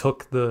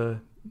took the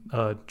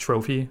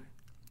trophy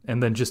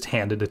and then just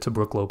handed it to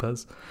Brook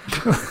Lopez.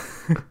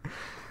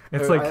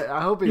 It's like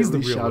I hope he at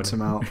least shouts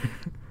him out.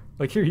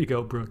 Like, here you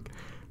go, Brook.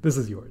 This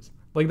is yours.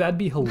 Like, that'd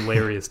be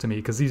hilarious to me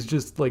because he's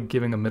just like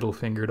giving a middle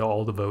finger to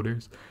all the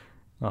voters.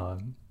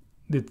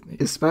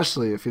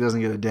 Especially if he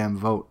doesn't get a damn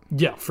vote.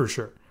 Yeah, for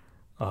sure.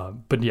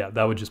 But yeah,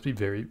 that would just be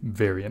very,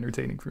 very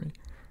entertaining for me.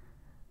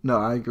 No,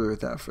 I agree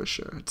with that for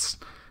sure.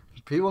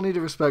 People need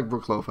to respect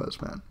Brook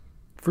Lopez, man.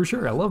 For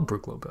sure, I love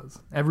Brook Lopez.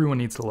 Everyone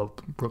needs to love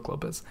Brook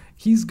Lopez.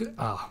 He's good.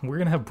 We're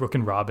gonna have Brook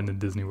and Robin in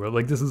Disney World.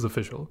 Like, this is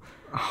official.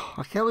 Oh,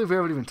 I can't believe we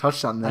haven't even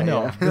touched on that. I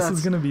know. Yet. This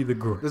is gonna be the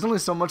great. There's only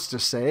so much to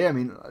say. I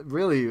mean,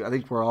 really, I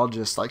think we're all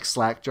just like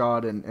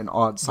slack-jawed and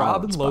awed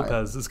silence. Robin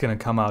Lopez is gonna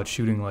come out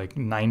shooting like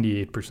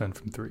 98%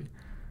 from three.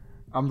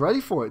 I'm ready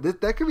for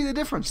it. That could be the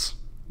difference.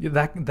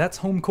 Yeah, that's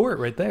home court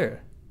right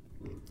there.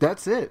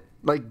 That's it.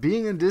 Like,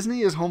 being in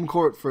Disney is home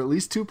court for at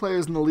least two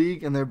players in the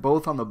league, and they're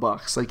both on the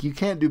Bucks. Like, you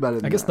can't do better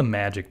than that. I guess the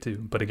Magic, too.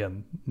 But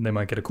again, they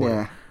might get a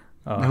quarter.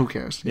 Yeah. Who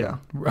cares? Yeah.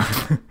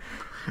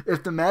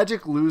 If the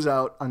Magic lose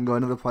out on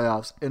going to the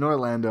playoffs in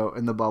Orlando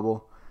in the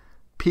bubble,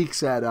 peak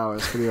sad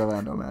hours for the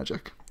Orlando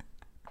Magic.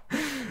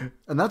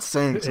 And that's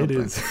saying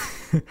something. It is.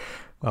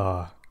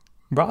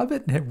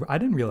 Robin, I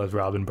didn't realize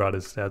Robin brought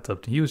his stats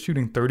up. He was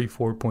shooting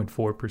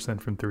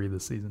 34.4% from three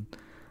this season.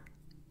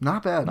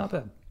 Not bad. Not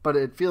bad. But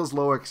it feels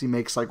lower because he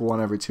makes like one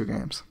every 2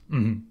 games.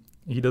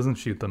 Mm-hmm. He doesn't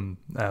shoot them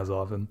as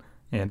often,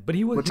 but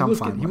he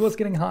was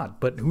getting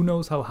hot. But who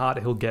knows how hot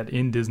he'll get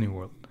in Disney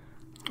World?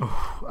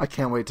 Oh, I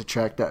can't wait to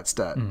track that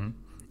stat. Mm-hmm.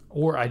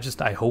 Or I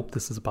hope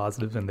this is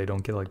positive and they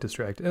don't get like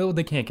distracted. Oh,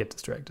 they can't get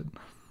distracted.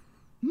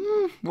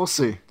 We'll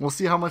see. We'll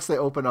see how much they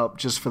open up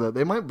just for that.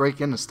 They might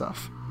break into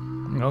stuff.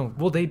 No,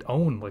 well, they'd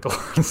own like a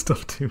lot of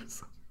stuff too.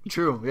 So.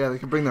 True. Yeah, they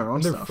can bring their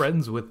own stuff. They're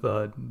friends with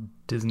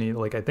Disney.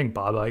 Like, I think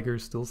Bob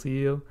Iger's still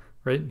CEO.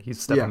 Right, he's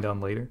stepping down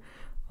later.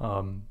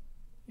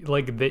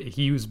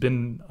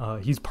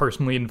 He's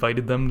personally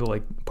invited them to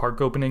like park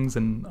openings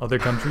in other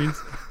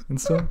countries and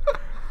stuff.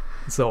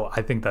 So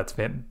I think that's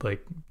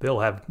like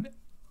they'll have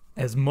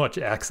as much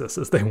access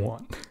as they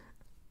want.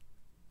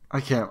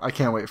 I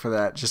can't wait for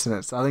that. Just in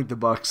it. I think the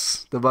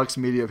Bucks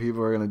media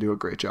people are going to do a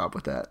great job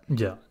with that.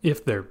 Yeah,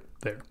 if they're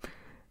there.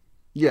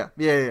 Yeah.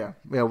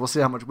 We'll see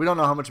how much. We don't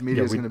know how much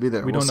media is going to be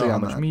there. We don't know how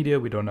much media.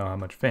 We don't know how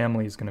much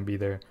family is going to be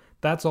there.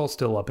 That's all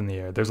still up in the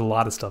air. There's a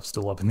lot of stuff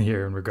still up in the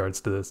air in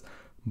regards to this.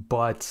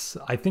 But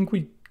I think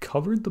we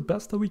covered the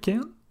best that we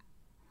can.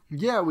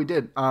 Yeah, we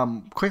did.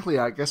 Quickly,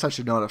 I guess I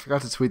should note, I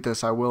forgot to tweet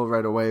this. I will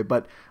right away.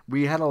 But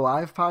we had a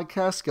live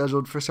podcast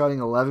scheduled for starting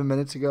 11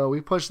 minutes ago.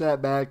 We pushed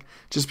that back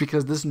just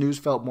because this news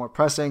felt more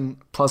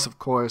pressing. Plus, of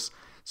course,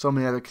 so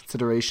many other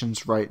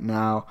considerations right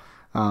now.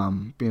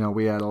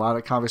 We had a lot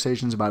of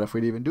conversations about if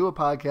we'd even do a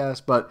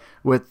podcast. But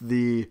with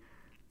the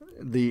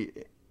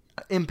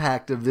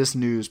impact of this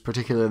news,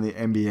 particularly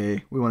in the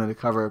NBA, we wanted to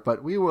cover it.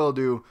 But we will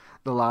do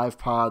the live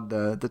pod,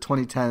 the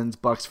 2010s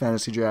Bucks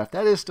fantasy draft.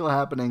 That is still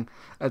happening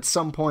at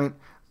some point,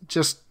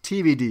 just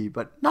TBD,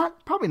 but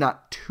probably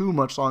not too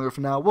much longer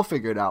from now. We'll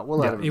figure it out. We'll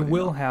let everybody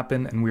know.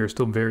 Happen, and we are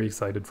still very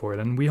excited for it,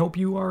 and we hope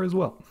you are as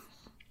well.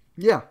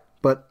 Yeah,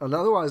 but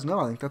otherwise, no,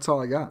 I think that's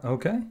all I got.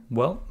 Okay,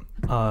 well,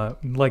 I'd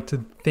like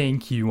to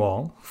thank you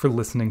all for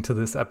listening to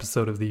this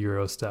episode of the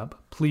Eurostep.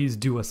 Please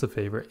do us a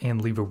favor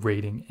and leave a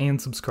rating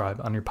and subscribe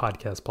on your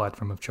podcast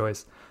platform of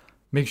choice.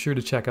 Make sure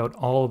to check out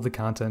all of the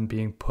content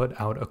being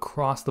put out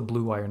across the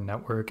Blue Wire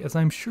network, as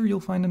I'm sure you'll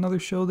find another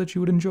show that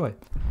you would enjoy.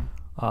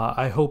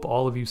 I hope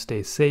all of you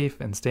stay safe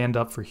and stand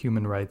up for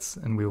human rights,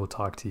 and we will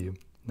talk to you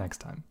next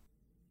time.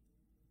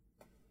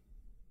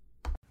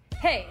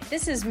 Hey,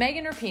 this is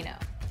Megan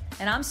Rapinoe.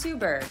 And I'm Sue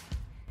Bird.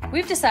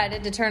 We've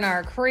decided to turn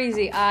our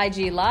crazy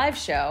IG live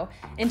show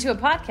into a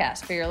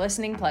podcast for your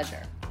listening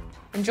pleasure.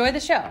 Enjoy the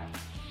show.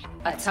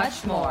 A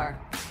Touch More.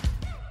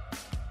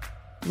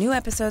 New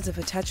episodes of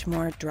A Touch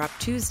More drop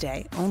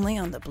Tuesday only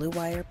on the Blue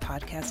Wire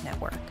Podcast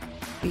Network.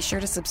 Be sure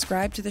to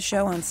subscribe to the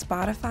show on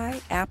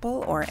Spotify,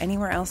 Apple, or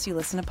anywhere else you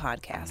listen to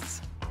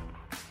podcasts.